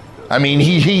 I mean,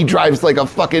 he drives like a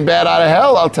fucking bat out of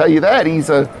hell, I'll tell you that. He's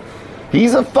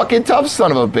a fucking tough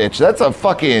son of a bitch. That's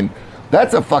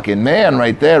a fucking man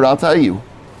right there, I'll tell you.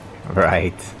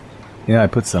 Right. You know, I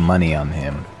put some money on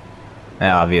him.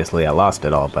 Now, obviously, I lost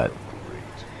it all, but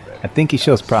I think he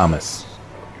shows promise.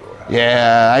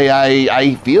 Yeah,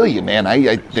 I feel you, man.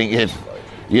 I think if,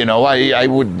 you know, I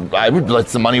would let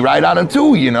some money ride on him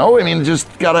too, you know? I mean, just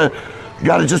gotta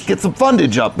just get some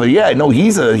fundage up. But yeah, no,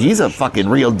 he's a fucking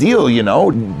real deal, you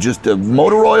know? Just a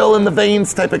motor oil in the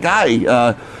veins type of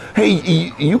guy.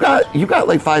 Hey, you got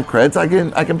like 5 creds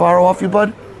I can borrow off you,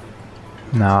 bud?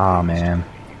 Nah, man.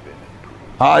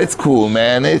 It's cool,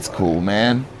 man. It's cool,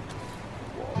 man.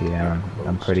 Yeah,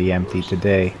 I'm pretty empty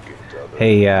today.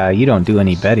 Hey, you don't do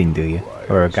any betting, do you?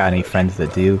 Or got any friends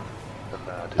that do?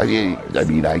 I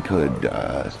mean, I could,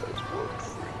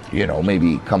 you know,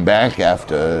 maybe come back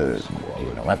after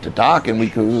dark, and we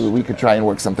could try and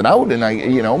work something out. And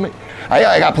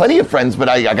I got plenty of friends, but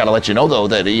I gotta let you know though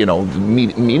that, you know,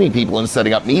 meeting people and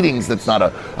setting up meetings, that's not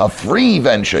a free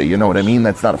venture. You know what I mean?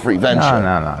 That's not a free venture.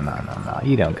 No.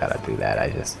 You don't gotta do that.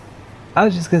 I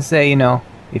was just gonna say, you know,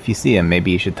 if you see him,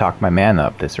 maybe you should talk my man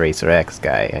up, this Racer X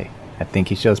guy. I think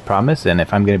he shows promise, and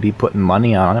if I'm going to be putting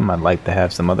money on him, I'd like to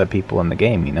have some other people in the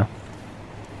game, you know?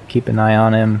 Keep an eye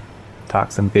on him,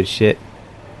 talk some good shit.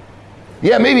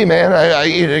 Yeah, maybe, man.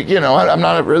 I'm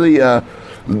not really,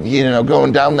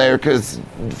 going down there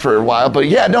for a while, but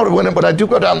yeah, no, but I do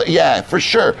go down there. Yeah, for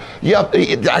sure. Yep,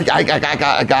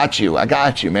 I got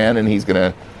you, man. And he's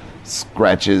going to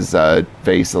scratch his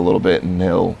face a little bit, and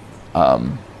he'll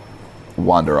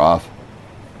wander off.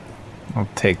 I'll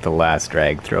take the last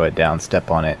drag, throw it down,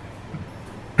 step on it.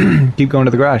 Keep going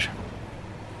to the garage.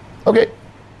 Okay.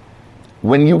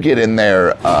 When you get in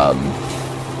there,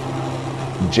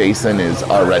 Jason is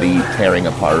already tearing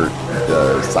apart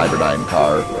the Cyberdyne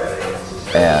car,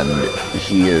 and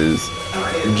he is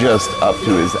just up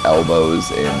to his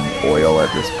elbows in oil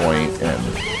at this point, and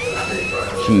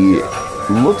he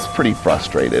looks pretty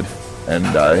frustrated, and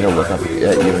he'll look up at you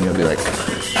and he'll be like,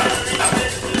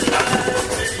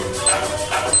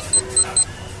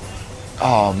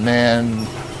 "Oh man,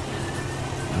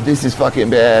 this is fucking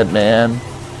bad, man."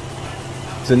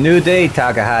 It's a new day,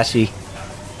 Takahashi.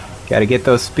 Gotta get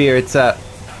those spirits up.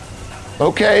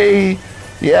 Okay,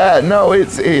 yeah, no,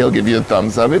 he'll give you a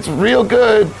thumbs up. It's real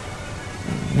good,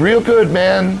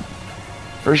 man,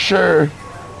 for sure.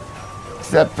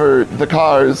 Except for the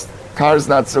cars. Cars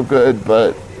not so good,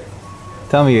 but...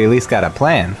 Tell me you at least got a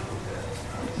plan.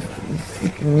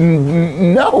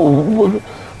 No,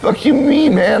 fuck you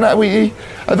mean, man? I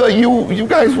thought you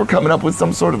guys were coming up with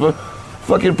some sort of a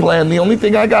fucking plan. The only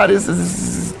thing I got is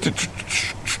to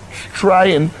try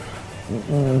and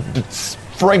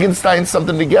Frankenstein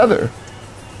something together.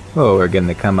 Well, we're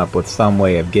gonna come up with some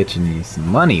way of getting you some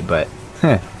money, but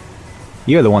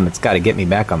you're the one that's got to get me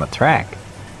back on the track.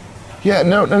 Yeah,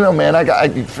 no, man.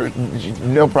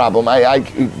 No problem. I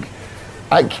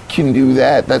can do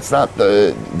that. That's not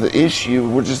the issue.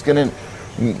 We're just gonna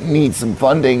need some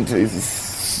funding to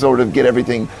sort of get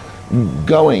everything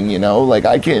going. You know, like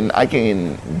I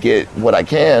can get what I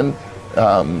can,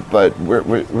 but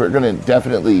we're gonna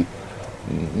definitely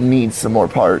need some more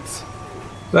parts.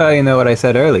 Well, you know what I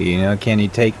said earlier, you know, can you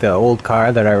take the old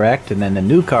car that I wrecked and then the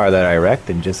new car that I wrecked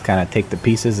and just kind of take the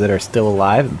pieces that are still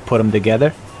alive and put them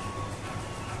together?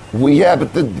 Well, yeah,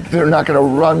 but they're not going to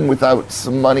run without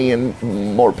some money and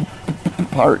more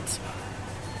parts.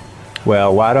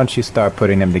 Well, why don't you start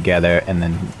putting them together and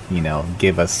then, you know,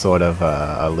 give us sort of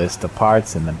a list of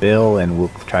parts and the bill, and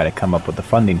we'll try to come up with the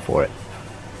funding for it.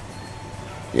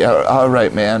 Yeah, all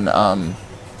right, man.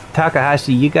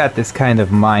 Takahashi, you got this kind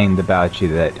of mind about you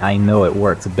that I know it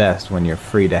works best when you're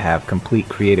free to have complete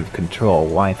creative control.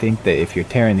 Well, I think that if you're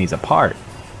tearing these apart,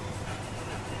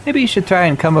 maybe you should try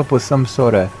and come up with some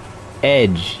sort of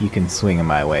edge you can swing in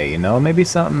my way, you know? Maybe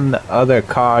something that other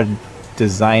car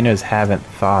designers haven't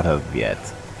thought of yet.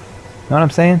 Know what I'm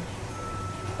saying?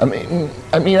 I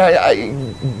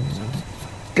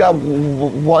got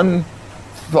one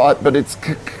thought, but it's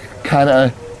kind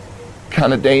of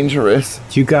dangerous.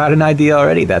 You got an idea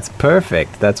already. That's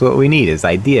perfect. That's what we need, is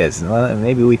ideas. Well,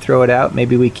 maybe we throw it out,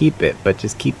 maybe we keep it, but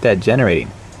just keep that generating.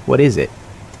 What is it?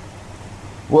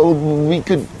 Well, we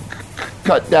could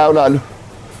cut down on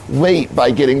weight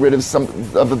by getting rid of some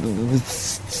of the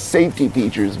safety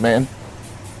features, man.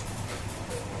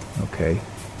 Okay.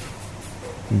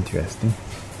 Interesting.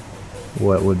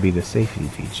 What would be the safety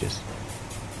features?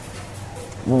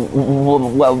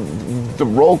 Well, the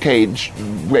roll cage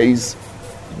weighs,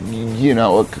 you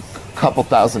know, a couple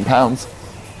thousand pounds.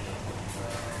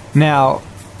 Now,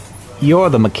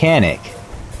 you're the mechanic.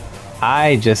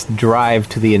 I just drive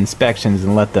to the inspections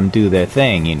and let them do their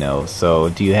thing, you know. So,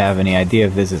 do you have any idea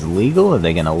if this is legal? Are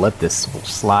they going to let this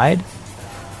slide?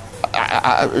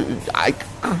 I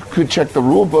could check the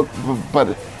rule book,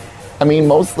 but I mean,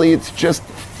 mostly it's just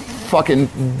fucking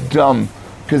dumb.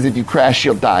 Because if you crash,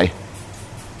 you'll die.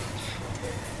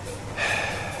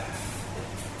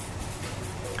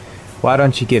 Why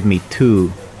don't you give me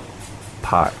 2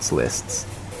 parts lists?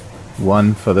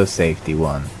 One for the safety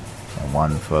one, and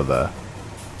one for the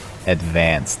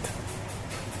advanced,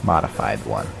 modified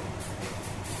one.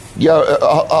 Yeah,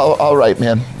 all right,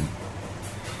 man.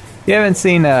 You haven't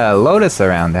seen Lotus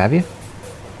around, have you?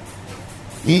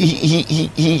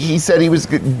 He said he was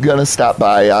gonna stop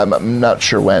by. I'm not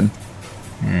sure when.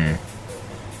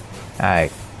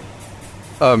 Alright.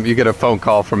 You get a phone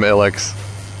call from Ilix.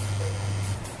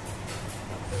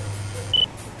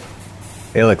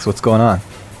 Ilix, what's going on?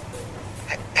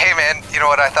 Hey man, you know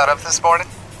what I thought of this morning?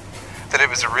 That it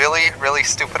was a really, really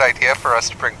stupid idea for us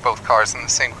to bring both cars in the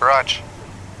same garage.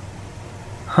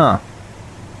 Huh.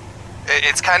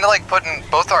 It's kind of like putting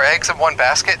both our eggs in one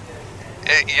basket.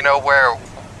 You know, where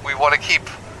we want to keep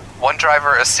one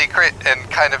driver a secret and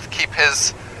kind of keep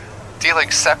his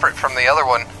dealings separate from the other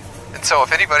one. And so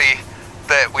if anybody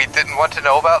that we didn't want to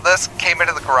know about this came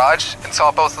into the garage and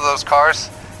saw both of those cars,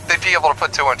 they'd be able to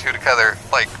put 2 and 2 together,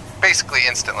 like, basically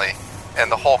instantly,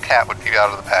 and the whole cat would be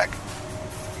out of the pack.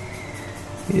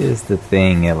 Here's the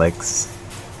thing, Ilix.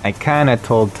 I kinda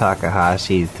told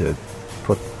Takahashi to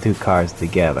put 2 cars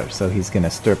together, so he's gonna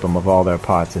strip them of all their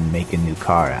parts and make a new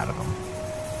car out of them.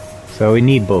 So we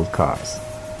need both cars.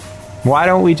 Why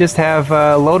don't we just have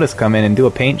Lotus come in and do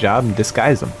a paint job and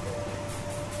disguise them?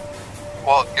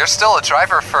 Well, you're still a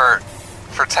driver for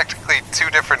technically 2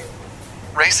 different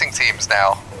racing teams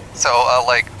now. So,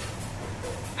 like,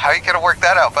 how are you gonna work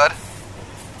that out, bud?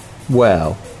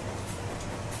 Well,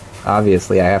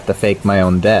 obviously I have to fake my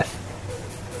own death.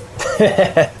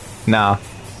 No,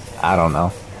 I don't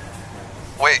know.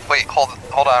 Wait, hold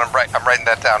on. I'm writing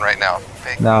that down right now.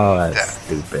 Big No, that's death.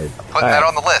 stupid. Putting that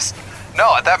on the list.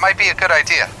 No, that might be a good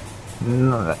idea.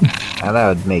 No, that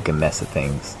would make a mess of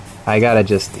things. I gotta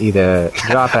just either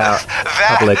drop out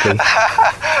publicly.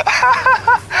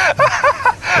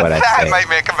 What I That say. might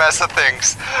make a mess of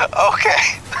things.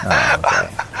 Okay. Oh, okay.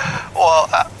 Well,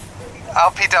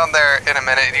 I'll be down there in a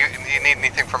minute. You need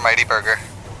anything from Mighty Burger?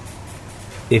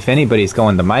 If anybody's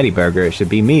going to Mighty Burger, it should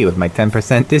be me with my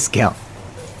 10% discount.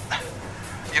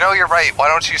 You know, you're right. Why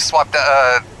don't you swap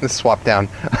down?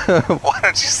 Why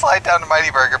don't you slide down to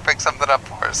Mighty Burger, pick something up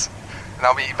for us, and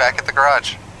I'll meet you back at the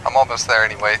garage. I'm almost there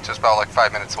anyway, just about like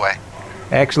 5 minutes away.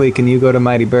 Actually, can you go to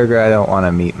Mighty Burger? I don't want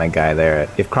to meet my guy there.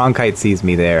 If Cronkite sees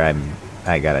me there,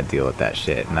 I gotta deal with that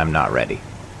shit, and I'm not ready.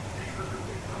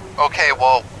 Okay,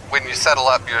 well, when you settle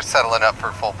up, you're settling up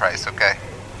for full price, okay?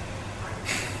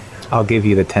 I'll give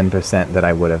you the 10% that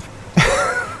I would have.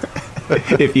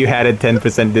 If you had a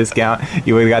 10% discount,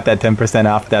 you would have got that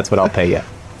 10% off. That's what I'll pay you.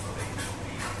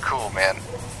 Cool, man.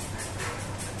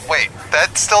 Wait,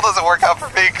 that still doesn't work out for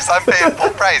me because I'm paying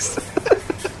full price.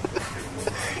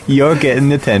 You're getting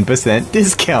the 10%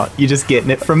 discount. You're just getting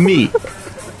it from me.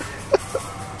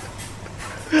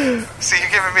 So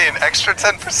you're giving me an extra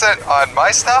 10% on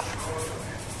my stuff?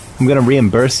 I'm gonna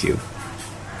reimburse you.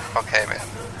 Okay, man.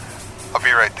 I'll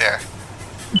be right there.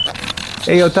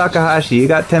 Hey, yo, Takahashi, you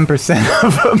got 10%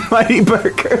 of a Mighty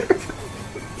Burger.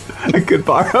 I could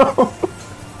borrow.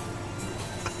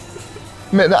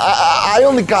 Man, I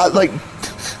only got like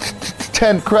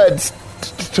 10 creds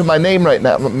to my name right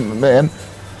now, man.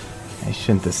 I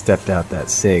shouldn't have stepped out that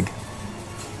sig.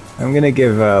 I'm gonna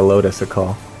give Lotus a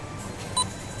call.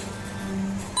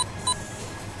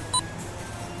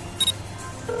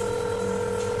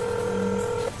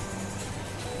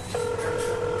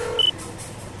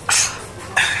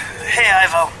 Hey,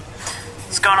 Ivo.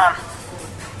 What's going on?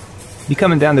 You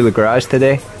coming down to the garage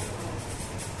today?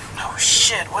 Oh,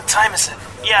 shit. What time is it?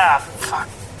 Yeah, fuck.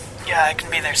 Yeah, I can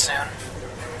be there soon.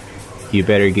 You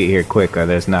better get here quick or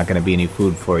there's not gonna be any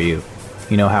food for you.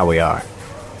 You know how we are.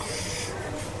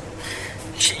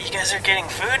 Shit, you guys are getting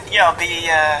food? Yeah, I'll be,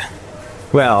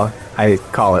 Well, I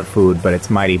call it food, but it's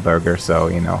Mighty Burger, so,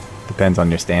 you know, depends on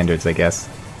your standards, I guess.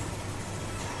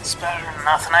 It's better than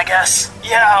nothing, I guess.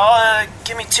 Yeah, I'll,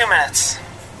 give me 2 minutes.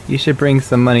 You should bring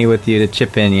some money with you to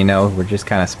chip in, you know. We're just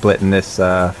kind of splitting this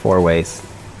 4 ways.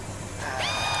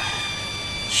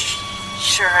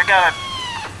 Sure, I got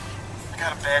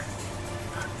a bit.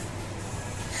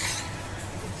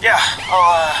 Yeah,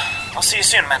 I'll see you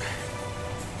soon, man.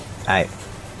 Aight.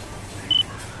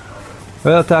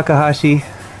 Well, Takahashi,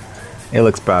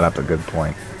 Alex brought up a good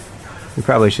point. We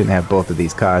probably shouldn't have both of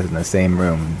these cars in the same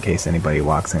room in case anybody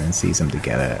walks in and sees them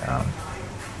together.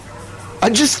 I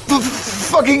just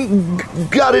fucking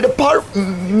got it apart,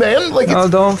 man. Like, oh,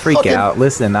 it's don't freak fucking... out.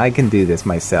 Listen, I can do this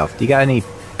myself. Do you got any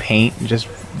paint? Just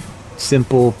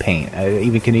simple paint.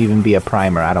 It can even be a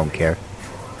primer. I don't care.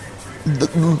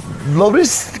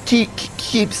 Lotus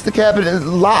keeps the cabinet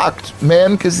locked,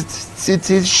 man, because it's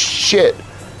his shit.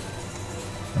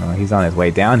 Oh, he's on his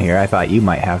way down here. I thought you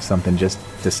might have something just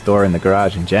to store in the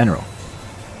garage in general.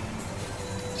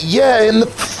 Yeah, in the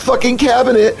fucking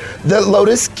cabinet that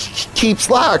Lotus keeps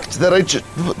locked. That I just...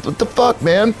 What the fuck,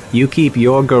 man? You keep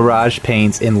your garage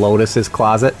paints in Lotus's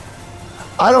closet?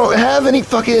 I don't have any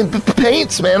fucking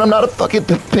paints, man. I'm not a fucking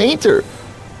painter.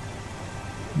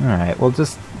 Alright, well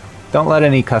just don't let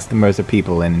any customers or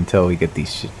people in until we get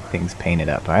these things painted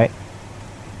up, alright?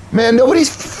 Man, nobody's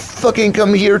fucking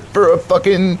come here for a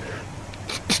fucking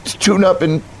tune-up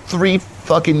in 3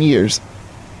 fucking years.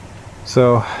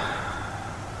 So,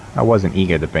 I wasn't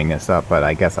eager to bring this up, but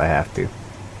I guess I have to.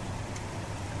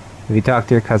 Have you talked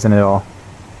to your cousin at all?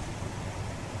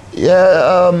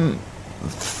 Yeah,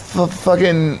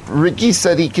 fucking Ricky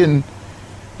said he can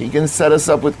set us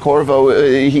up with Corvo.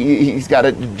 He's got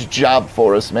a job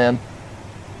for us, man.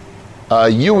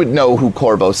 You would know who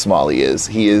Corvo Smalley is.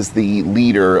 He is the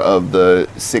leader of the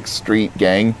 6th Street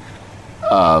gang.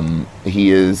 He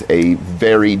is a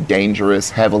very dangerous,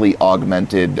 heavily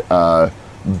augmented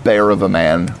bear of a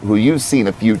man who you've seen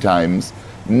a few times.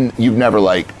 You've never,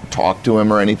 like, talked to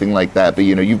him or anything like that, but,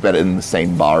 you know, you've been in the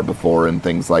same bar before and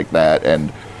things like that,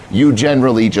 and you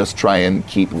generally just try and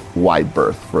keep wide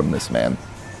berth from this man.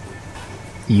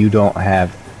 You don't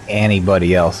have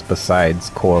anybody else besides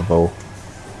Corvo.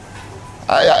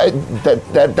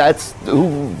 That's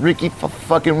who Ricky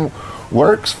fucking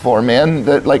works for, man.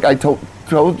 That, like, I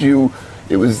told you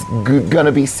it was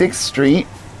gonna be 6th Street.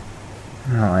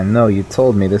 Oh, I know, you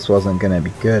told me this wasn't gonna be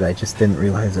good. I just didn't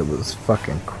realize it was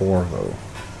fucking Corvo.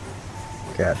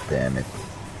 God damn it.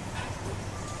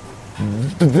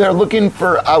 They're looking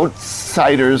for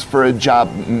outsiders for a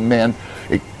job, man.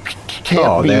 It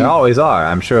can't be. They always are.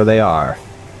 I'm sure they are.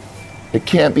 It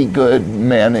can't be good,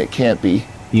 man. It can't be.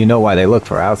 You know why they look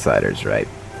for outsiders, right?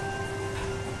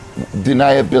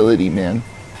 Deniability, man.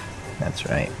 That's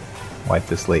right. Wipe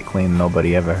the slate clean.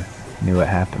 Nobody ever knew it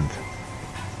happened.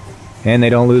 And they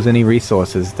don't lose any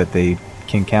resources that they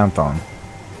can count on.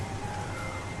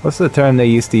 What's the term they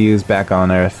used to use back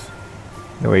on Earth?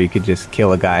 Where you could just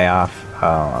kill a guy off?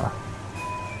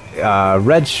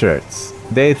 Red shirts.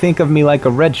 They think of me like a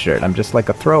red shirt. I'm just like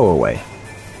a throwaway.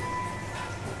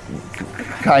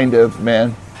 Kind of,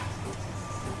 man.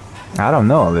 I don't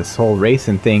know. This whole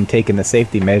racing thing, taking the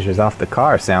safety measures off the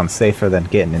car, sounds safer than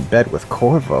getting in bed with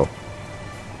Corvo.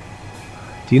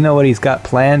 Do you know what he's got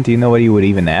planned? Do you know what he would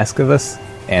even ask of us?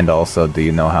 And also, do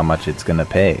you know how much it's gonna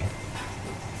pay?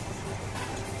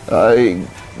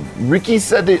 Ricky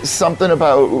said it's something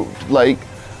about, like,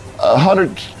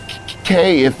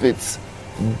 100K if it's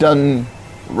done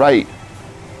right.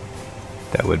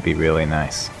 That would be really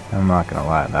nice. I'm not gonna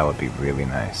lie, that would be really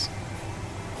nice.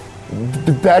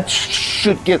 That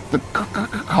should get the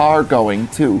car going,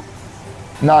 too.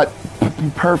 Not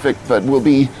perfect, but we'll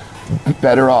be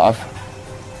better off.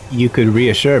 You could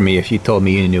reassure me if you told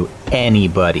me you knew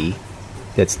anybody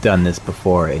that's done this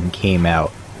before and came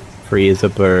out free as a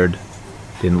bird,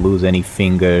 didn't lose any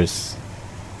fingers.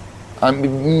 I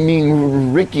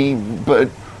mean, Ricky, but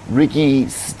Ricky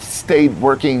stayed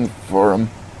working for him.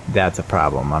 That's a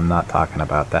problem. I'm not talking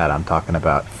about that. I'm talking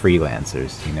about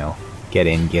freelancers, you know. Get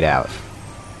in, get out.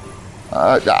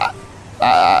 I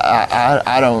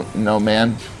don't know,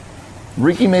 man.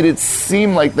 Ricky made it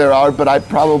seem like there are, but I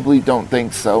probably don't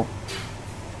think so.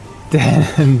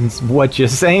 Then what you're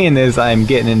saying is I'm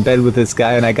getting in bed with this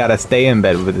guy and I gotta stay in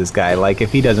bed with this guy. Like,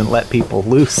 if he doesn't let people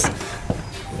loose,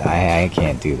 I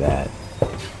can't do that.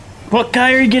 What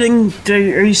guy are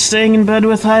you staying in bed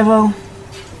with, Ivo?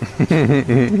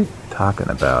 Talking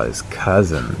about his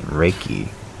cousin, Ricky,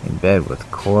 in bed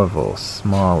with Corvo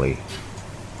Smalley.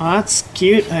 Oh, that's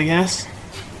cute, I guess.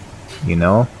 You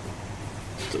know?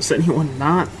 Does anyone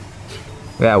not?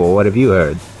 Yeah, well, what have you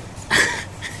heard?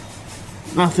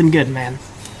 Nothing good, man.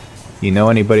 You know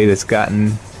anybody that's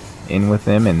gotten in with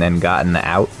him and then gotten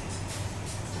out?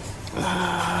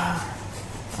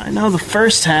 I know the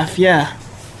first half, yeah.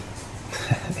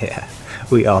 Yeah,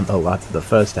 we all know lots of the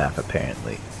first half,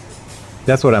 apparently.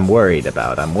 That's what I'm worried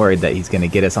about. I'm worried that he's going to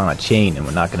get us on a chain and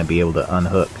we're not going to be able to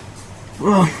unhook.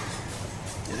 Well,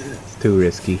 it's too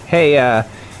risky. Hey,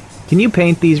 can you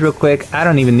paint these real quick? I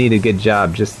don't even need a good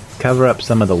job. Just cover up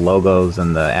some of the logos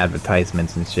and the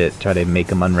advertisements and shit. Try to make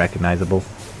them unrecognizable.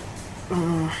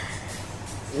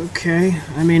 Okay.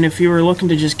 I mean, if you were looking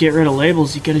to just get rid of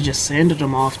labels, you could have just sanded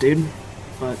them off, dude.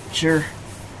 But sure.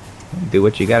 Do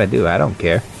what you gotta do. I don't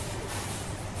care.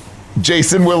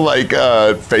 Jason will, like,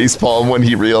 facepalm when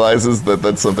he realizes that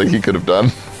that's something he could have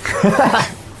done.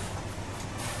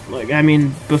 Look, I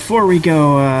mean, before we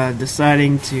go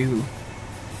deciding to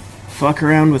fuck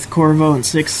around with Corvo and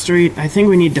 6th Street, I think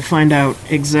we need to find out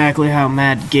exactly how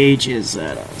mad Gage is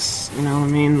at us. You know what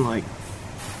I mean? Like,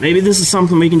 maybe this is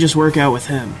something we can just work out with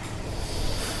him.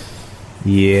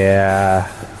 Yeah.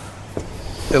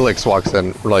 Ilix walks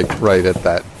in, like, right at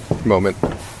that moment.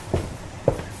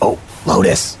 Oh,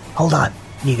 Lotus, hold on.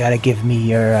 You gotta give me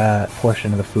your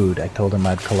portion of the food. I told him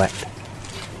I'd collect.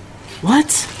 What?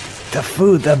 The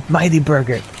food, the Mighty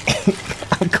Burger.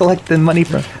 I'm collecting money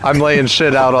from... I'm laying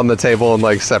shit out on the table and,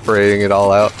 like, separating it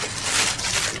all out.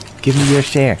 Give me your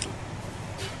share.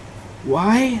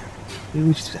 Why?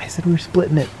 I said we were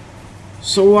splitting it.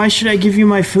 So why should I give you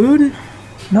my food?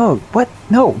 No, what?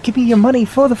 No, give me your money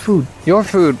for the food. Your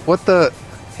food? What the...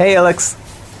 Hey, Alex.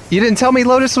 You didn't tell me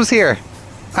Lotus was here.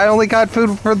 I only got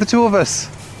food for the two of us.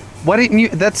 Why didn't you...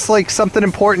 That's, like, something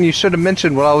important you should have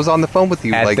mentioned when I was on the phone with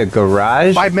you. At like, the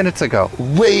garage? 5 minutes ago.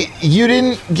 Wait, you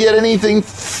didn't get anything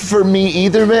for me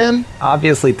either, man?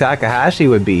 Obviously, Takahashi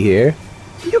would be here.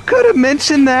 You could have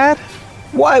mentioned that.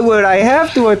 Why would I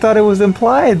have to? I thought it was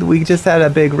implied. We just had a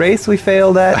big race we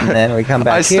failed at, and then we come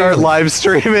back I start live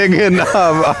streaming, and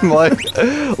I'm like,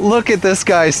 look at this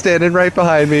guy standing right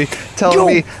behind me, telling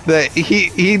me that he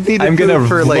needed food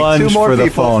for like 2 more for the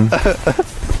people. phone.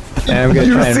 And I'm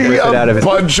gonna try and rip it out of it. You see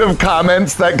a bunch of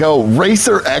comments that go,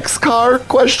 Racer X car,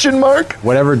 question mark?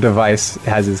 Whatever device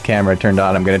has his camera turned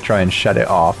on, I'm gonna try and shut it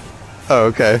off. Oh,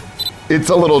 okay. It's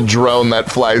a little drone that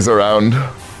flies around.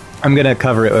 I'm gonna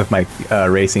cover it with my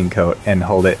racing coat and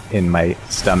hold it in my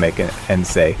stomach and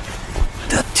say,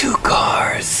 "The 2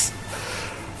 cars."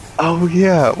 Oh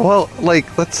yeah. Well,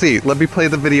 like, let's see. Let me play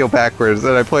the video backwards.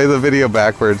 And I play the video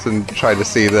backwards and try to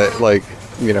see that, like,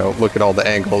 look at all the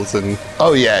angles and...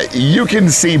 Oh yeah, you can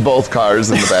see both cars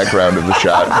in the background of the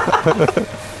shot.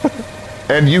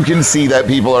 And you can see that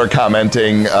people are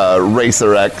commenting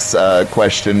Racer X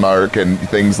question mark and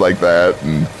things like that,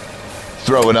 and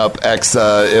throwing up X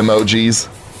emojis.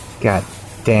 God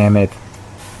damn it.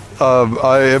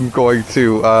 I am going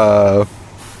to,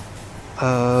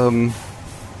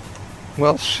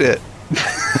 well, shit.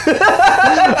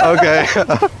 Okay.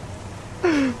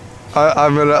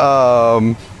 I'm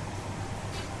gonna,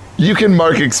 You can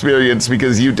mark experience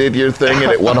because you did your thing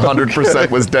and it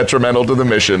 100% was detrimental to the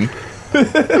mission.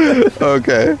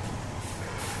 Okay.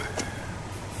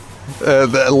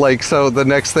 So the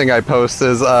next thing I post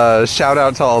is shout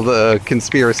out to all the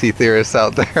conspiracy theorists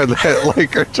out there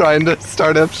that are trying to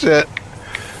start up shit.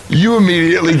 You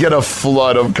immediately get a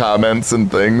flood of comments and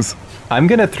things. I'm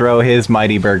gonna throw his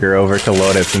mighty burger over to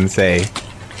Lotus and say,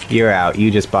 "You're out.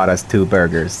 You just bought us 2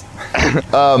 burgers."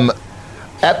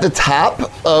 At the top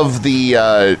of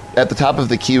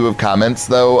the queue of comments,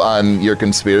 though, on your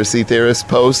conspiracy theorist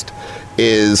post,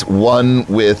 is one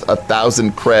with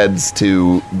 1,000 creds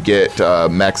to get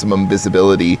maximum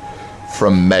visibility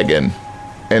from Megan,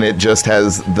 and it just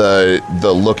has the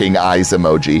looking eyes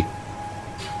emoji.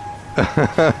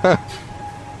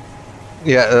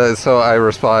 Yeah. So I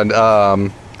respond.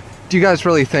 Do you guys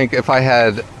really think if I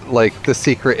had the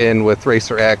secret in with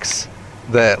Racer X,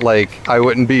 that I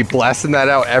wouldn't be blasting that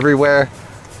out everywhere?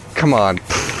 Come on.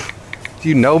 Do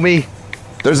you know me?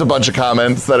 There's a bunch of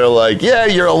comments that are like, yeah,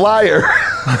 you're a liar.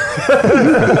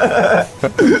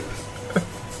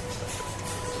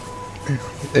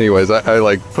 Anyways,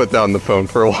 I put down the phone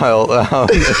for a while and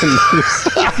just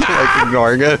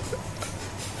ignoring it.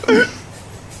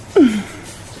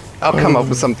 I'll come up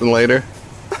with something later.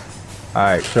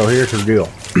 Alright, so here's the deal.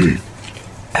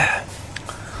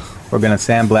 We're gonna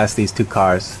sandblast these 2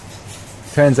 cars.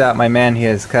 Turns out my man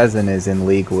here's cousin is in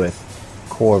league with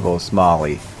Corvo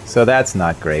Smalley, so that's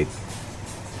not great.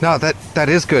 No, that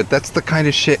is good. That's the kind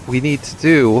of shit we need to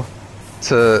do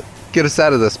to get us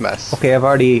out of this mess. Okay, I've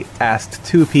already asked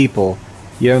 2 people.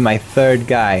 You're my 3rd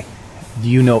guy. Do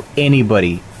you know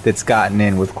anybody that's gotten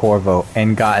in with Corvo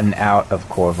and gotten out of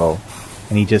Corvo?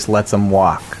 And he just lets them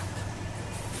walk.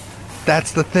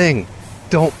 That's the thing.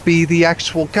 Don't be the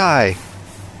actual guy.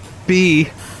 Be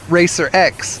Racer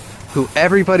X, who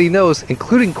everybody knows,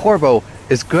 including Corvo,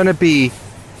 is gonna be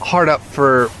hard up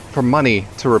for money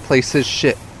to replace his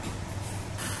shit.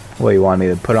 What, you want me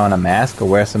to put on a mask or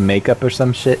wear some makeup or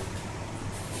some shit?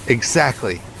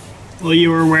 Exactly. Well,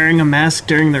 you were wearing a mask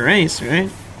during the race,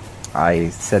 right? I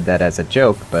said that as a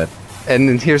joke, but... And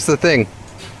then here's the thing.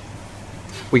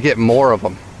 We get more of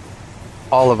them.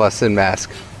 All of us in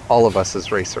mask. All of us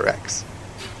as Racer X.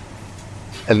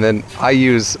 And then I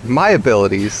use my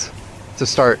abilities to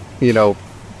start,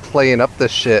 playing up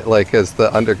this shit, as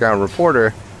the underground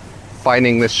reporter,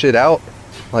 finding this shit out,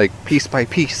 piece by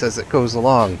piece as it goes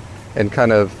along, and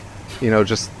kind of,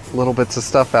 just little bits of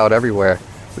stuff out everywhere.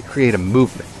 We create a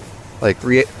movement.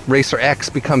 Racer X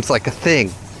becomes a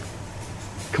thing.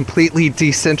 Completely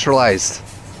decentralized.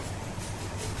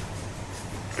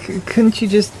 Couldn't you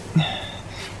just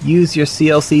use your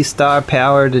CLC star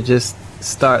power to just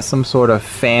start some sort of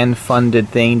fan-funded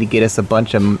thing to get us a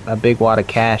big wad of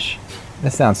cash?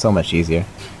 That sounds so much easier.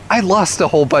 I lost a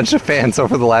whole bunch of fans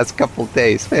over the last couple of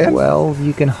days, man. Well,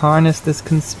 you can harness this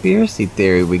conspiracy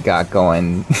theory we got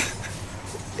going.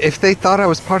 If they thought I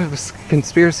was part of a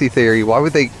conspiracy theory, why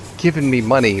would they giving me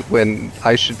money when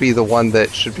I should be the one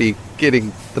that should be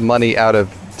getting the money out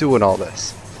of doing all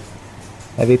this?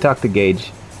 Have you talked to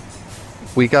Gage?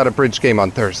 We got a bridge game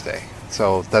on Thursday,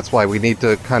 so that's why we need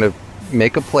to kind of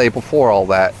make a play before all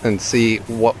that and see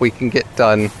what we can get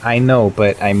done. I know,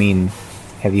 but I mean,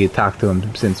 have you talked to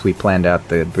him since we planned out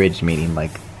the bridge meeting? Do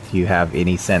you have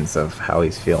any sense of how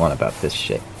he's feeling about this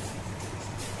shit?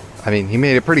 I mean, he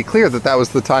made it pretty clear that was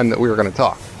the time that we were going to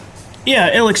talk.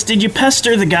 Yeah, Ilix, did you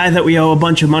pester the guy that we owe a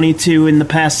bunch of money to in the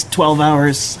past 12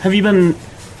 hours? Have you been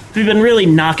really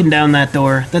knocking down that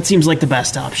door? That seems like the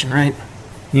best option, right?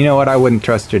 You know what? I wouldn't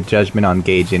trust your judgment on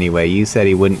Gage anyway. You said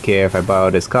he wouldn't care if I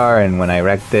borrowed his car, and when I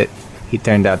wrecked it, he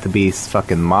turned out to be a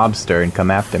fucking mobster and come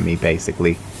after me,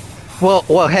 basically.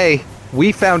 Well, hey,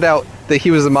 we found out that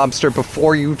he was a mobster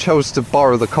before you chose to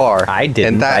borrow the car. I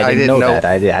didn't. I didn't know that.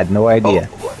 I had no idea.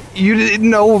 Oh, you didn't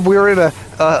know we were in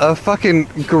a fucking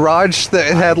garage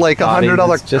that had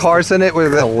 $100 cars in it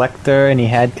with a collector, and he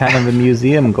had kind of a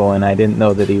museum going. I didn't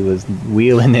know that he was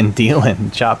wheeling and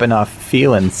dealing, chopping off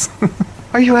feelings.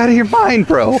 Are you out of your mind,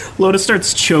 bro? Lotus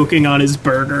starts choking on his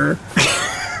burger,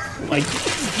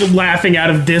 laughing out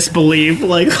of disbelief,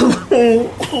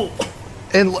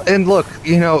 And look,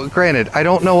 granted, I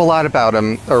don't know a lot about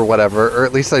him or whatever, or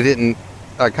at least I didn't.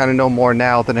 I kind of know more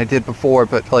now than I did before,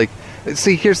 but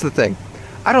see, here's the thing.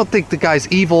 I don't think the guy's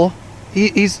evil.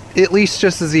 He's at least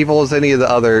just as evil as any of the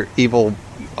other evil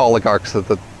oligarchs of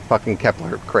the fucking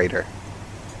Kepler crater.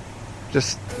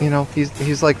 Just,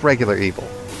 he's like regular evil.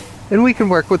 And we can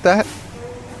work with that.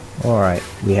 Alright,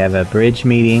 we have a bridge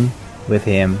meeting with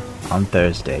him on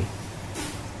Thursday.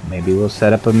 Maybe we'll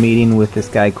set up a meeting with this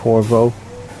guy Corvo,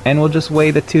 and we'll just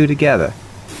weigh the two together.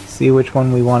 See which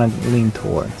one we want to lean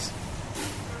towards.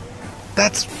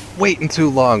 That's waiting too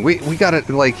long. We gotta,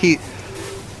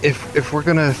 if we're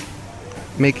gonna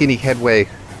make any headway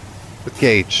with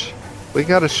Gage, we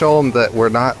gotta show him that we're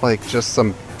not, just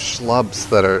some schlubs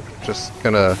that are just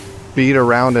gonna beat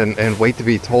around and wait to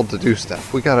be told to do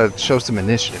stuff. We gotta show some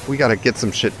initiative. We gotta get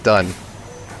some shit done.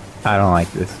 I don't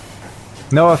like this.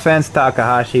 No offense,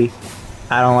 Takahashi.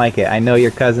 I don't like it. I know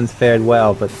your cousins fared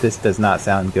well, but this does not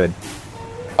sound good.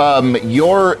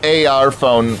 Your AR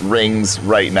phone rings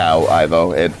right now,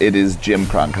 Ivo. It is Jim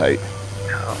Cronkite.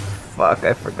 Oh, fuck.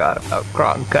 I forgot about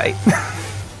Cronkite.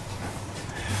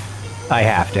 I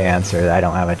have to answer. I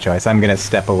don't have a choice. I'm going to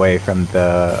step away from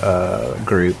the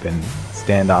group and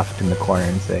stand off in the corner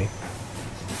and say,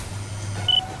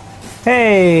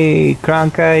 "Hey,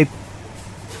 Cronkite."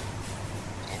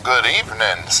 Good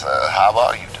evening, sir. How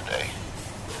are you today?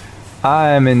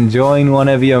 I'm enjoying one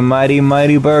of your mighty,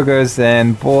 mighty burgers,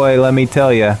 and boy, let me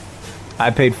tell you,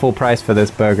 I paid full price for this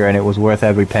burger, and it was worth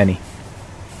every penny.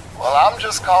 Well, I'm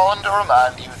just calling to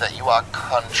remind you that you are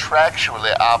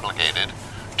contractually obligated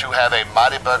to have a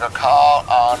Mighty Burger car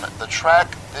on the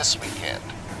track this weekend.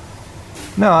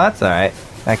 No, that's alright.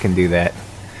 I can do that.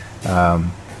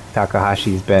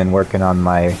 Takahashi's been working on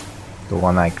the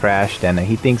one I crashed, and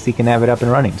he thinks he can have it up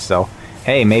and running, so,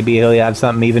 hey, maybe he'll have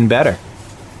something even better.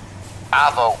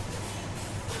 Ivo,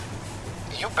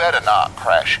 you better not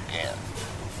crash again.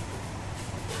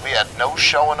 We had no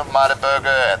showing of Mighty Burger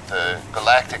at the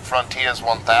Galactic Frontiers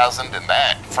 1000, and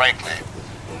that, frankly,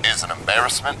 is an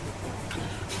embarrassment.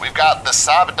 We've got the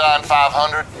Cyberdyne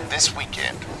 500 this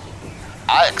weekend.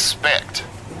 I expect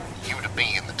you to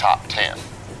be in the top 10.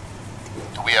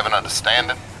 Do we have an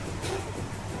understanding?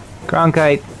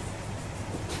 Cronkite,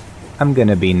 I'm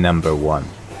gonna be number 1.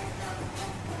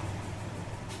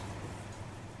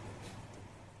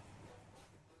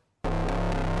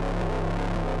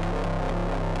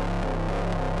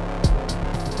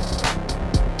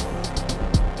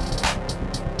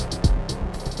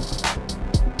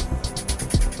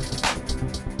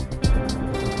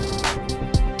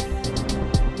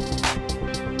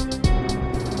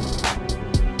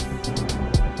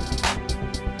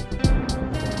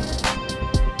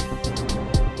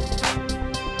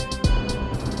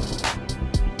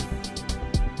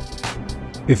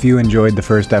 If you enjoyed the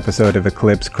first episode of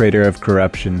Eclipse Crater of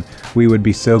Corruption, we would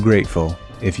be so grateful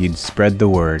if you'd spread the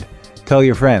word. Tell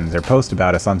your friends or post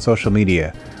about us on social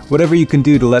media. Whatever you can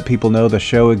do to let people know the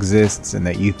show exists and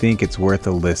that you think it's worth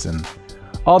a listen.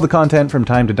 All the content from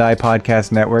Time to Die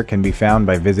Podcast Network can be found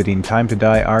by visiting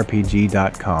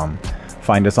timetodiерpg.com.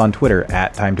 Find us on Twitter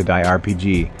at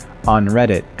timetodiерpg, on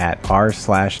Reddit at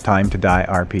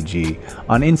r/timetodiерpg,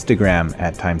 on Instagram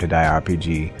at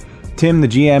timetodiерpg. Tim, the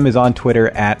GM, is on Twitter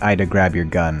at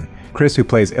IdaGrabYourGun. Chris, who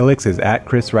plays Ilix, is at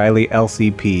Chris Riley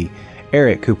LCP.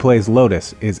 Eric, who plays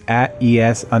Lotus, is at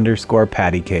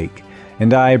ES_pattycake.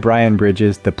 And I, Brian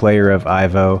Bridges, the player of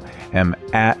Ivo, am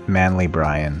at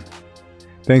ManlyBrian.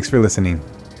 Thanks for listening.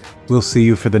 We'll see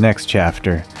you for the next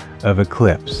chapter of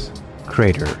Eclipse,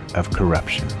 Crater of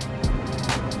Corruption.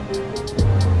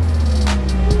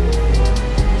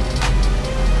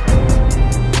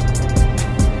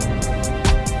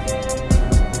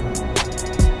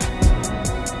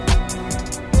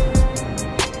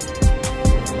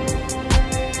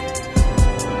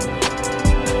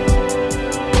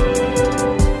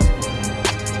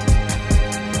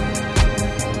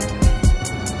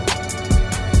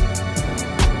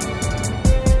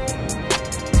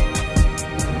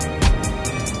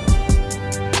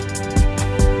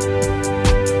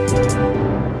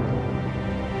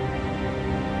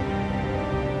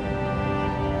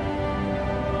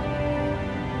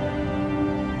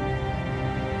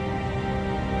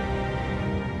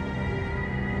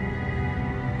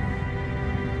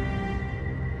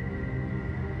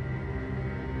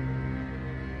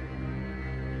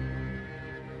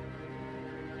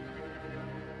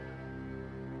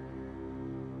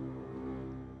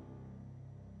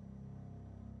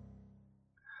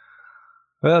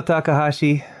 Well,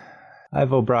 Takahashi,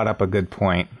 Ivo brought up a good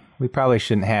point. We probably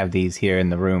shouldn't have these here in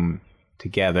the room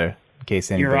together in case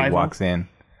anybody walks in.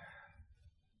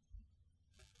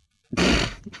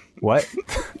 What?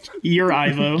 You're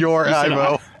Ivo. You're You said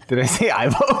Ivo. Did I say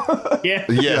Ivo? Yeah.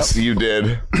 Yes, you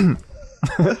did.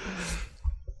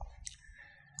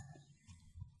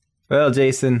 Well,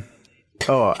 Jason.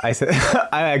 Oh, I said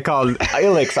I called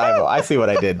Ilix Ivo. I see what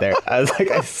I did there. I was like,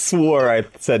 I swore I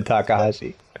said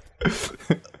Takahashi. I'm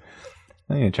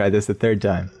gonna try this a third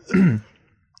time.